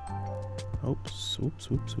 Oops.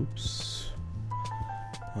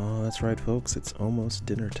 Oh, that's right, folks. It's almost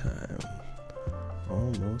dinner time.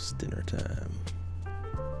 Almost dinner time.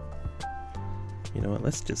 You know what?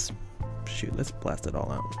 Let's just shoot. Let's blast it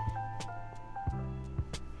all out.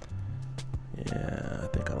 Yeah, I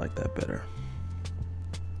think I like that better.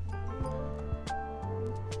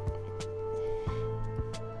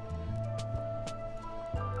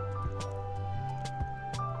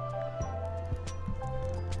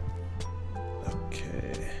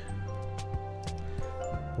 Okay.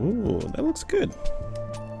 Ooh, that looks good.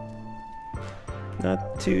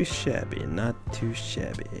 Not too shabby, not too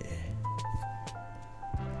shabby.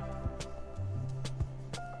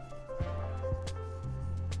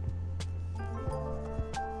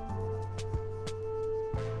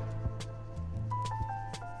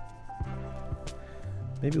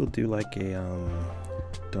 Maybe we'll do like a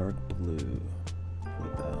dark blue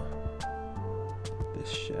for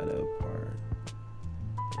this shadow part.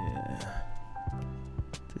 Yeah.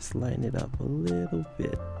 Just lighten it up a little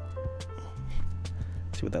bit.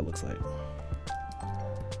 See what that looks like.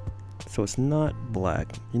 So it's not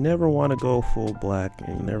black. You never want to go full black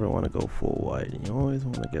and you never want to go full white. You always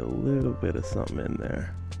want to get a little bit of something in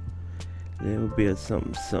there. A little bit of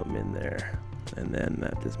something in there. And then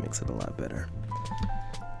that just makes it a lot better.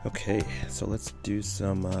 Okay, so let's do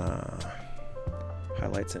some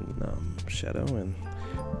highlights and shadow and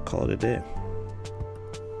call it a day.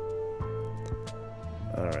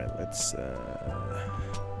 Alright, let's come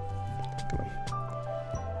on.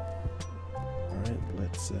 Alright,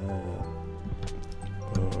 let's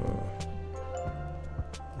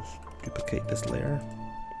duplicate this layer.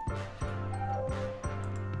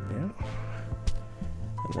 Yeah.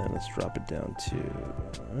 And then let's drop it down to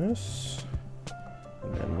this.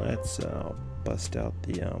 And then let's bust out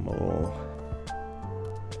the old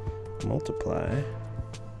multiply.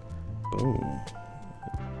 Boom.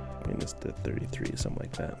 Bring this to 33, something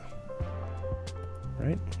like that.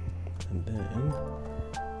 Right? And then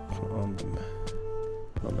put on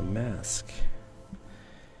the mask.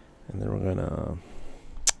 And then we're gonna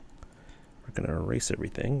erase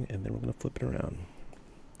everything, and then we're gonna flip it around.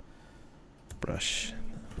 Brush.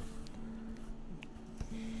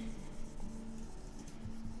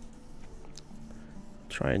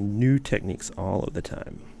 Trying new techniques all of the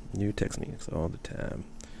time. New techniques all the time,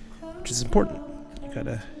 which is important. You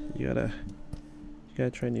gotta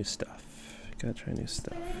try new stuff. You gotta try new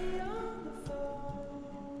stuff.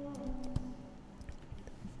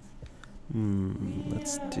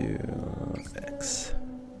 Let's do X.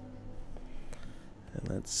 And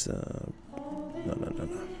let's no.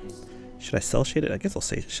 Should I cell shade it? I guess I'll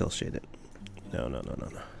say cell shade it. No.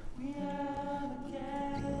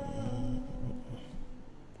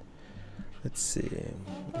 Let's see.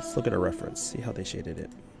 Let's look at a reference. See how they shaded it.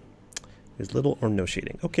 There's little or no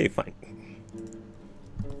shading. Okay, fine.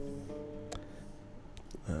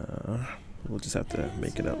 We'll just have to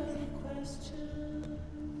make it up.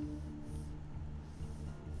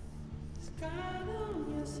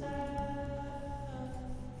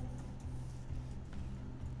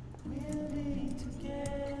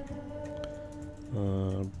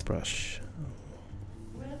 Brush.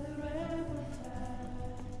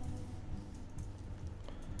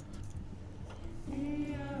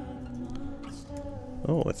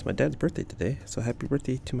 Oh, it's my dad's birthday today, so happy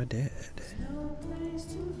birthday to my dad.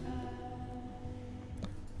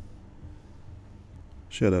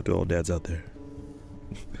 Shout out to all dads out there.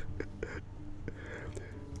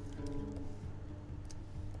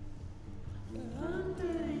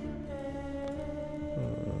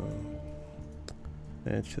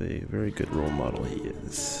 Actually, a very good role model he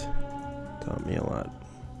is. Taught me a lot.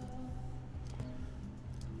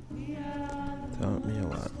 Taught me a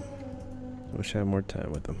lot. Wish I had more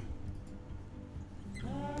time with him.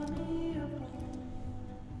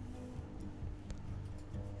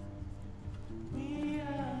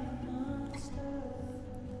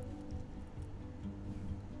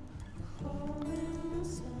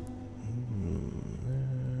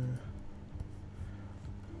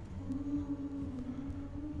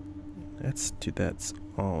 Let's do that's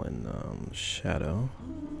all in shadow,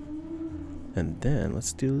 and then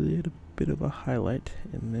let's do a little bit of a highlight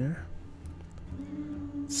in there.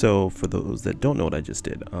 So for those that don't know what I just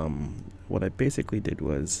did, what I basically did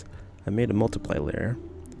was I made a multiply layer,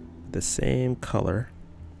 the same color,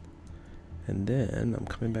 and then I'm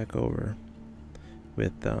coming back over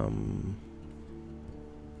with oh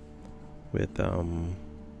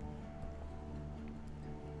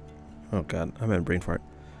god, I'm having a brain fart.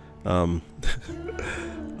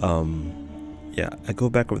 Yeah, I go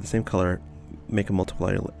back over the same color, make a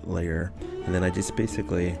multiply layer, and then I just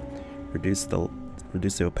basically reduce the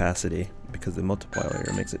opacity because the multiply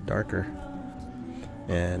layer makes it darker.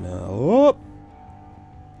 And oh,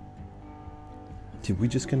 did we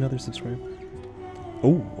just get another subscriber?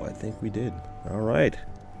 Oh, I think we did. All right.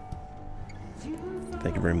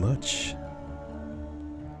 Thank you very much.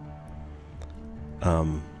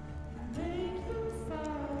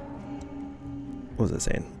 What was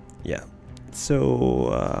I saying? Yeah.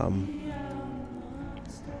 So,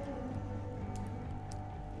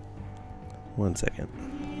 one second.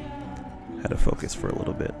 Had to focus for a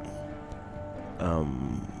little bit.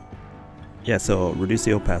 Yeah, so reduce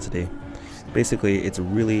the opacity. Basically, it's a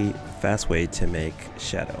really fast way to make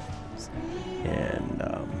shadow. And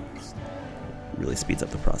really speeds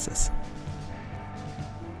up the process.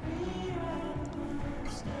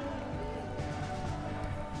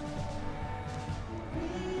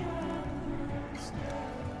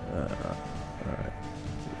 Alright,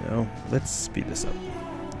 you know, let's speed this up.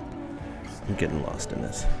 I'm getting lost in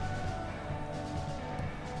this.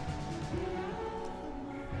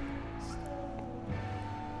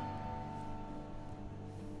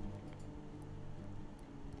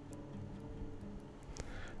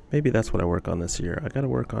 Maybe that's what I work on this year. I gotta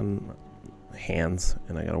work on hands,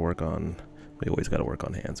 and I gotta work on, we always gotta work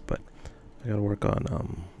on hands, but I gotta work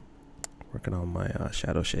on working on my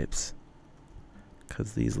shadow shapes,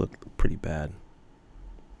 because these look pretty bad.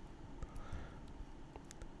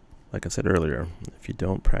 Like I said earlier, if you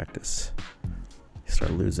don't practice, you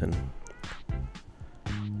start losing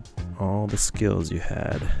all the skills you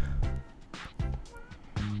had.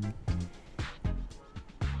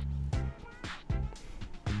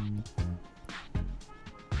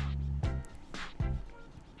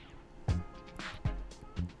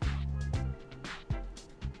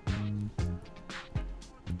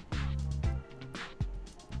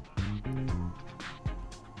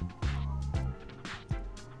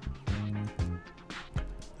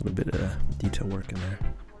 A little bit of detail work in there.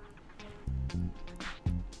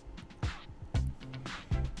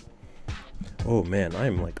 Oh man,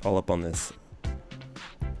 I'm like all up on this.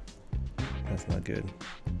 That's not good.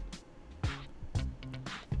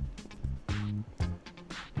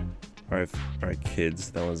 Alright kids,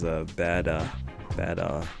 that was a bad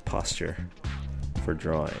posture for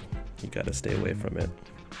drawing. You gotta stay away from it.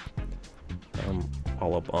 I'm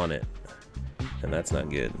all up on it, and that's not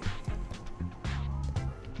good.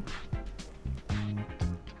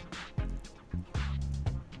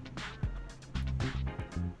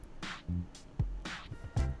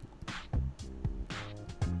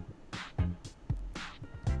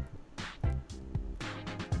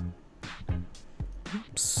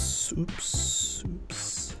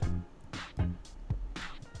 Oops.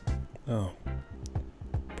 Oh,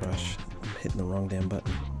 brush. I'm hitting the wrong damn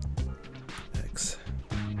button. X.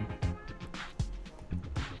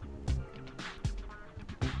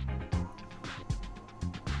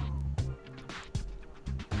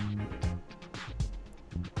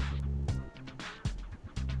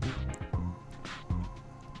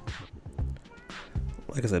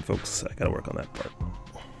 Like I said, folks, I gotta work on that part.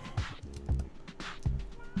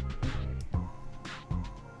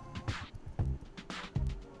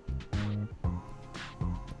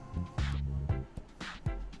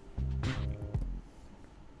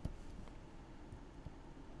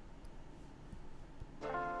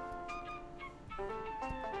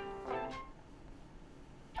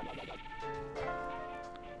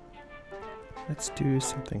 Let's do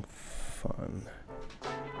something fun.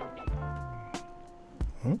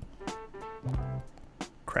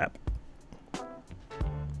 Crap.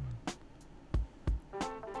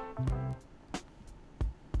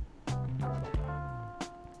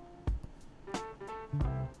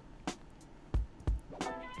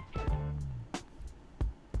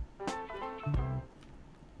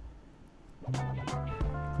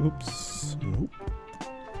 Oops. Nope.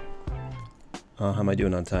 How am I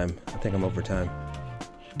doing on time? I think I'm over time.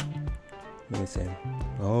 Let me see.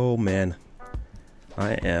 Oh man.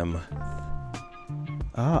 I am.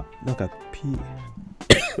 なんか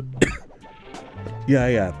いや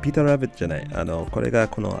いや、ピーター・ラビットじゃない。これが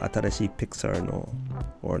この新しいピクサーの、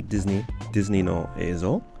or ディズニーの映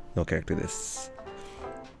像のキャラクターです。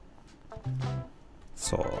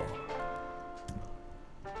そう。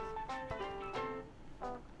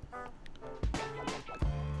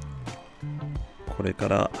これか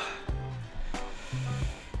ら、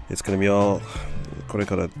It's gonna be all これ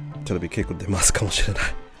からテレビ結構出ますかもしれない。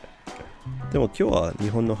でも今日は日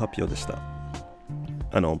本の発表でした。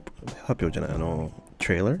発表じゃない、ト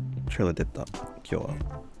レーラー出た、今日は。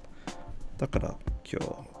だから今日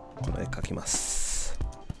この絵描きます。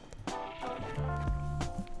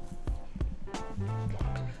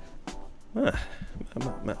まあ。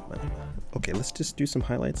Okay, let's just do some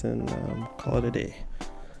highlights and call it a day.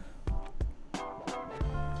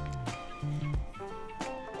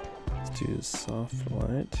 Let's do soft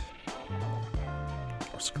light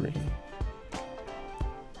or screen.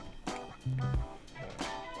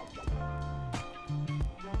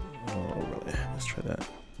 Let's try that.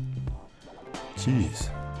 Jeez.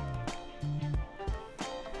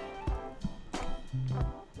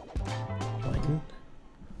 Lighten?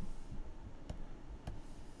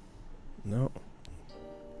 No.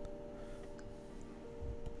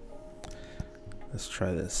 Let's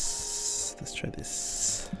try this. Let's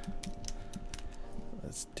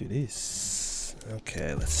do this.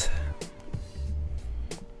 Okay, let's.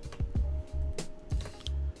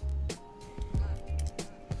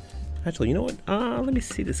 Actually, you know what? Let me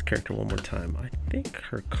see this character one more time. I think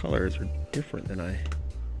her colors are different than I...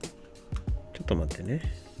 ちょっと待ってね。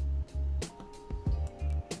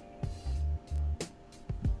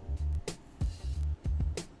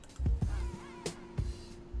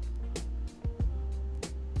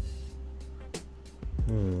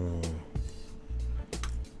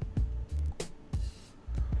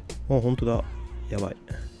あ、本当だ。やばい。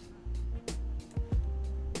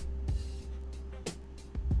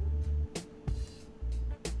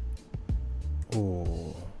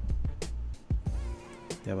お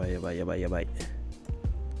ー。やばい。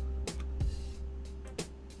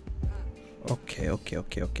Okay.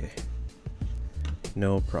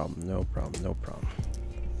 No problem.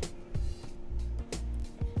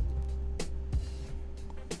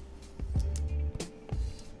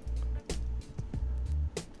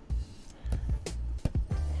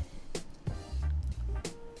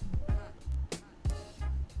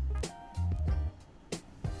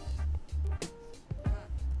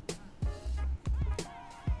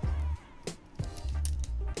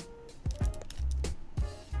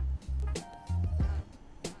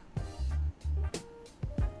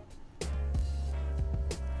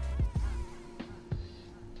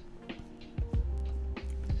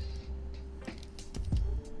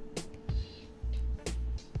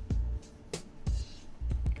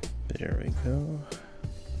 There we go.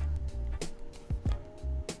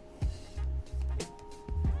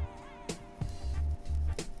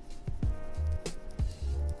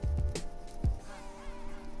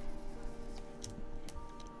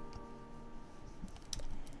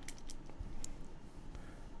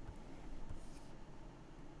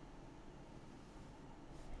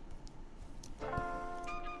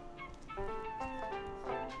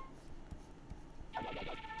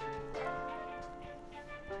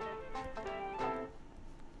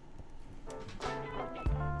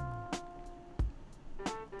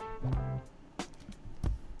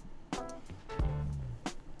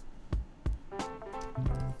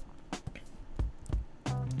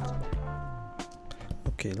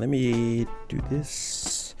 Okay, let me do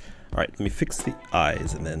this. All right, let me fix the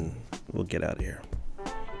eyes and then we'll get out of here.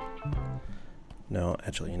 No,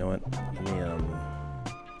 actually, you know what? Let me,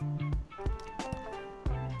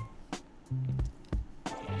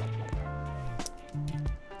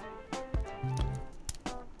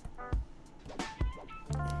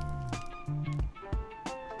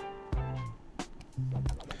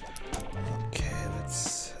 okay,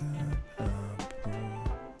 let's,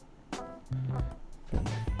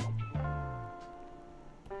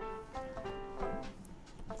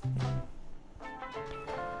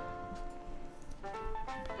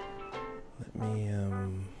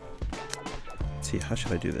 let's see, how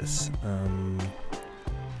should I do this? No.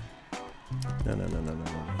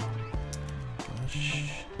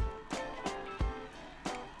 Gosh.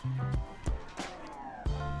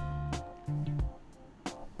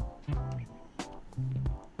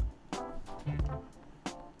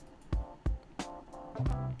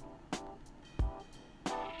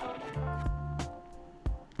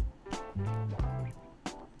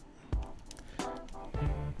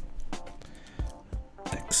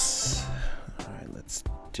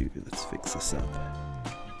 2. Let's fix this up.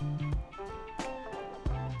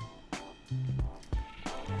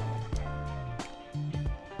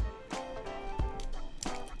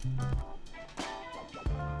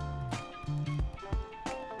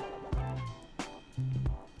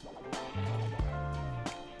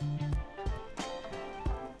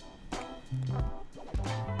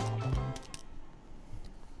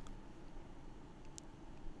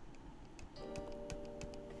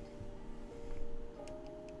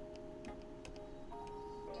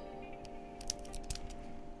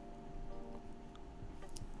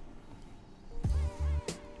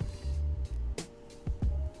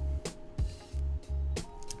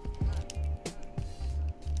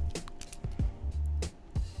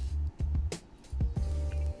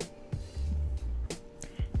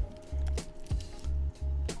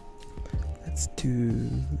 Let's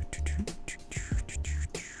do.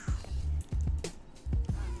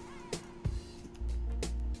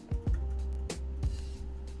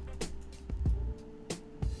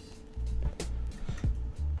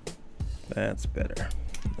 That's better.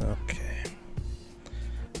 Okay.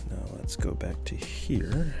 Now let's go back to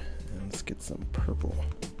here and let's get some purple.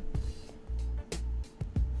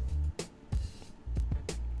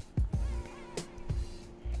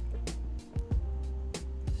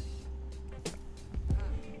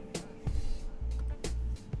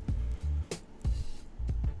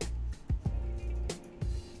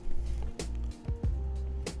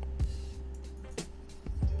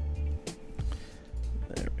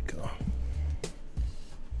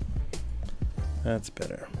 That's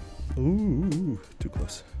better. Ooh, too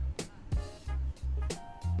close.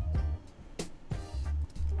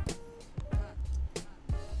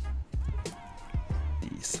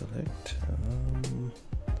 Deselect.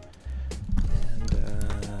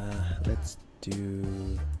 And let's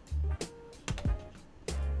do.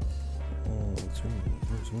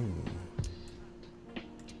 Zoom.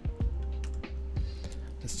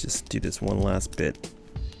 Let's just do this one last bit.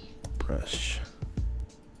 Brush.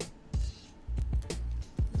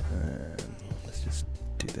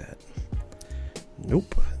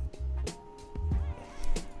 Nope.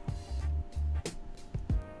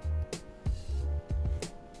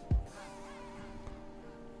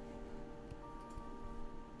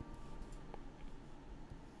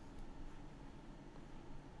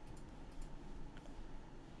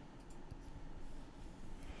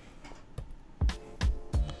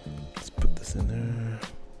 Let's put this in there.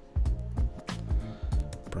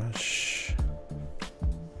 Brush.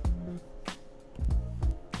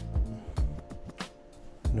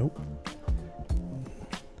 Nope.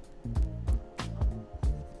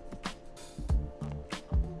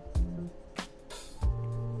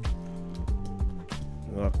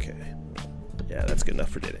 Okay. Yeah, that's good enough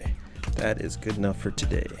for today. That is good enough for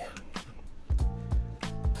today.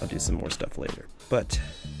 I'll do some more stuff later. But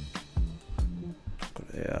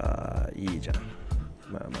いいじゃん。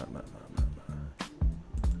まあ。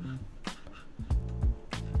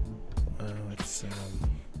Let's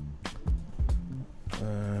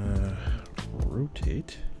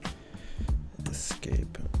rotate,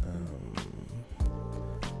 escape, and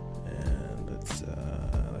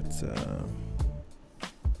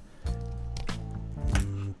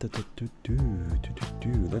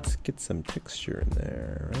let's get some texture in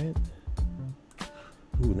there, right?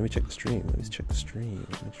 Ooh, let me check the stream. Make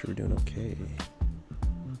sure we're doing okay.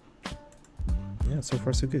 Yeah, so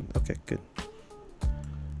far so good. Okay, good.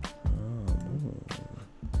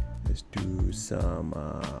 Let's do some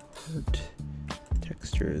art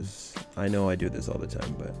textures. I know I do this all the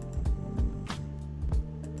time, but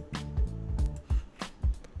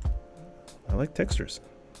I like textures.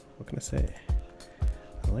 What can I say?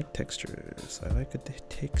 I like textures. I like a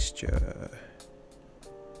texture.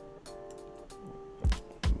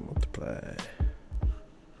 Multiply.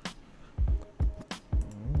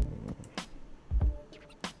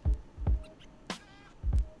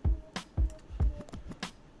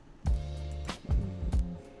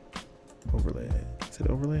 Overlay. Is it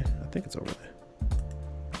overlay? I think it's overlay.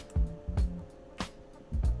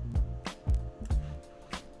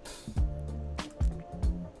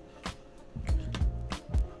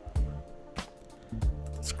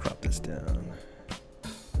 Let's crop this down.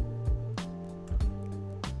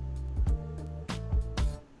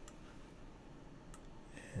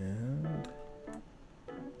 And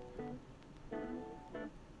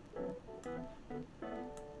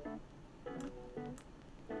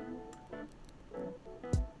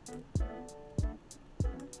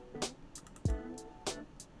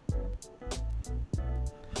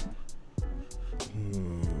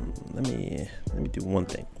let me do one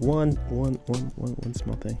thing. One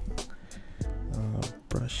small thing.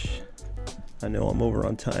 brush. I know I'm over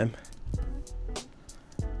on time.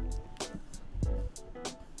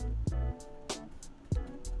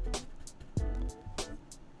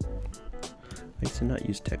 I used to not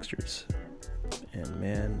use textures, and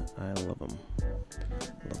man, I love them.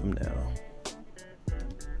 Love them now.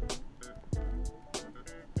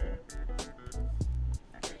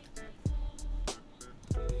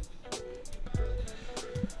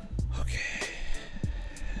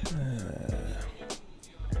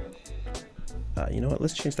 You know what?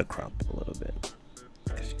 Let's change the crop a little bit.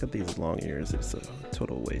 Because you got these long ears, it's a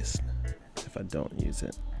total waste if I don't use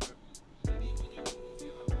it.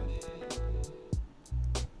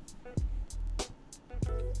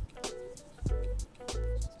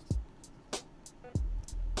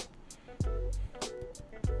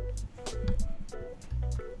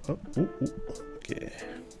 Oh, ooh, ooh. Okay.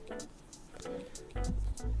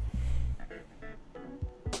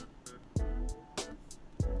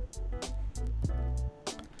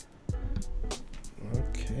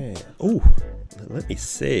 Okay. Oh, let me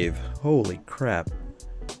save. Holy crap.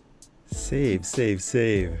 Save, save,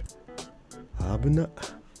 save. Abuna.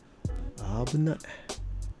 Abuna.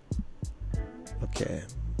 Okay.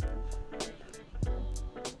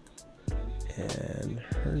 And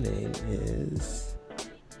her name is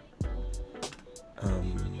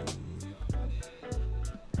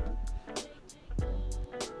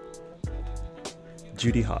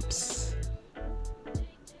Judy Hopps.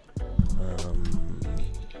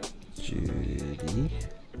 Judy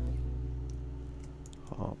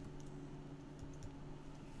Hopps.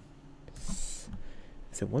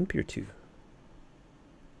 Is it 1P or 2?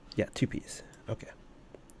 Yeah, 2Ps. Okay.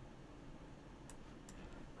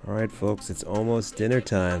 All right, folks, it's almost dinner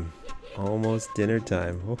time. Almost dinner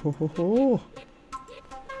time. Ho, ho, ho, ho.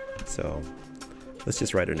 So let's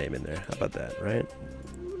just write her name in there. How about that, right?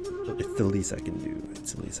 It's the least I can do.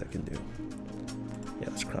 It's the least I can do. Yeah,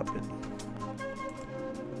 let's crop it.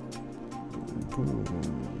 Boom.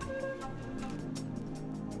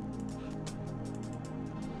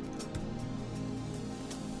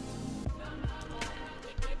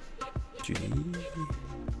 Judy.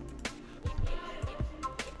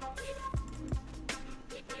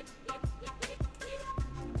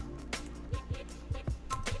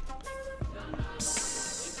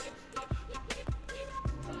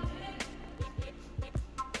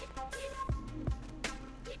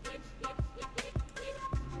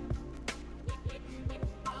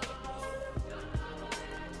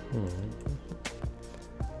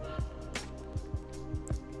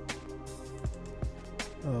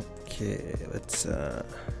 Okay, let's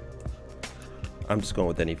I'm just going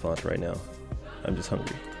with any font right now. I'm just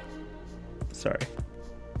hungry. Sorry.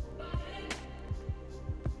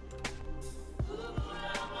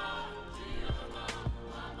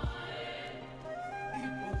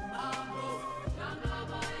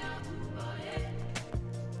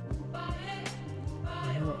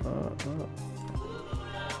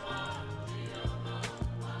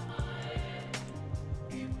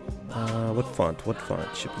 What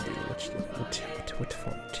font should we do? What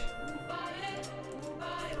font?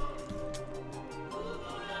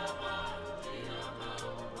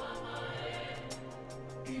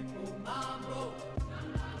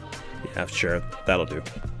 Yeah, sure, that'll do.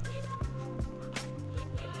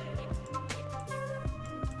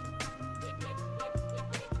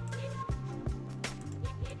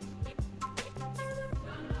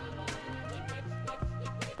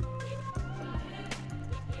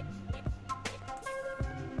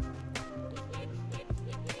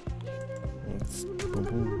 Boom,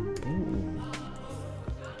 boom, boom.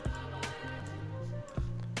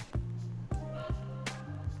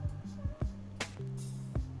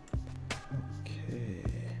 Okay.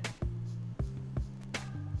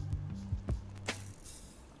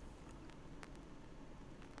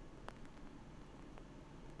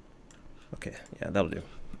 Okay, yeah, that'll do.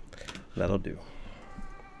 That'll do.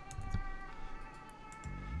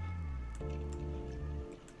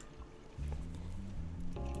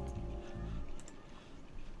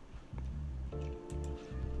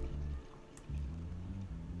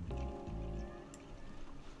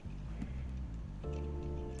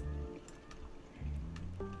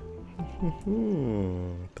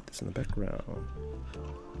 Put this in the background.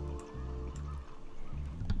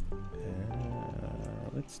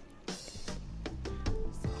 Let's.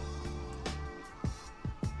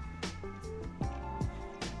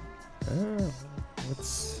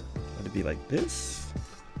 Let it be like this.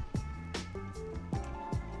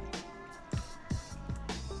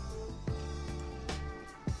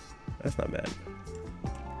 That's not bad.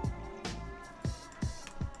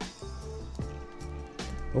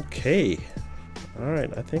 Okay.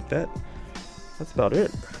 Alright, I think that's about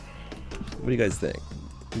it. What do you guys think?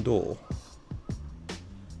 Doodle.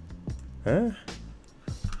 Huh?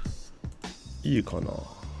 いいかな?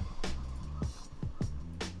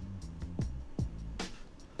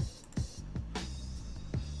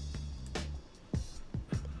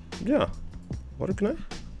 Yeah. What can I?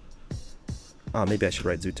 Ah, maybe I should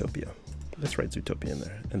write Zootopia. Let's write Zootopia in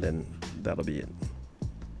there, and then that'll be it.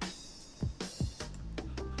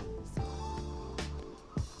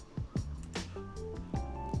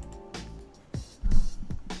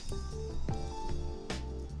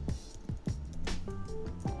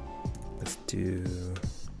 Let's do...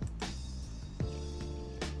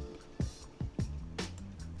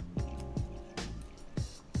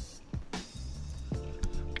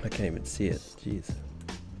 I can't even see it. Jeez.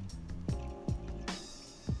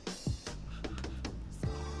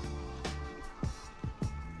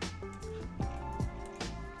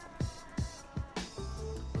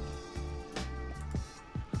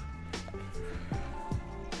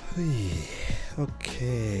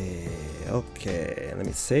 Okay, let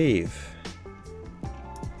me save.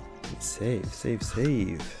 Save.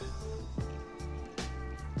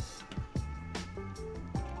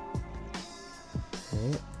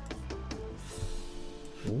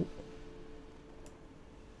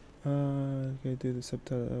 Okay, do the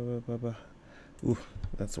subtitle. Ooh,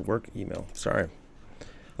 that's a work email. Sorry.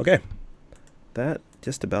 Okay, that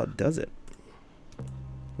just about does it.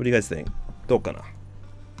 What do you guys think? どうかな?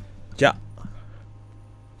 じゃあ、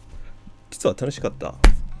実は楽しかった。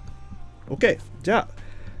Okay, じゃあ、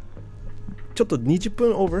ちょっと20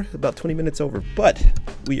分 over, about 20 minutes over, but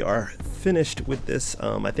we are finished with this.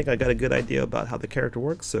 I think I got a good idea about how the character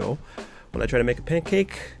works, so when I try to make a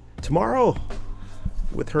pancake tomorrow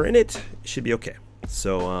with her in it, it should be okay.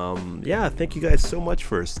 So yeah, thank you guys so much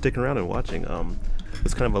for sticking around and watching. It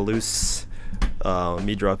was kind of a loose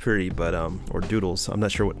me draw pretty, but or doodles. I'm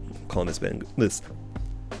not sure what I'm calling this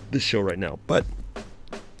show right now, but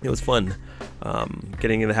it was fun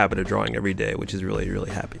getting in the habit of drawing every day, which is really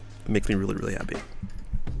happy. It makes me really happy.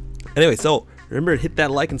 Anyway, so remember to hit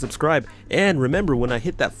that like and subscribe, and remember when I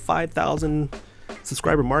hit that 5,000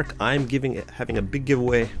 subscriber mark, I'm having a big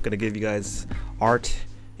giveaway. I'm gonna give you guys art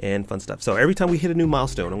and fun stuff. So every time we hit a new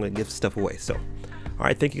milestone, I'm gonna give stuff away. So all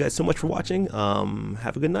right, thank you guys so much for watching.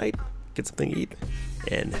 Have a good night, get something to eat,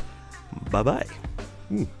 and bye.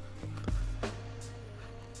 You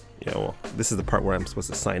know, well, this is the part where I'm supposed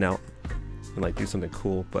to sign out and like do something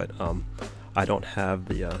cool, but I don't have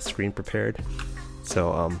the screen prepared,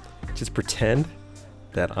 so just pretend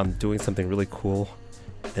that I'm doing something really cool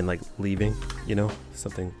and like leaving, you know,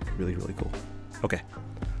 something really cool. Okay,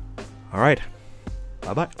 all right,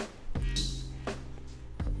 bye.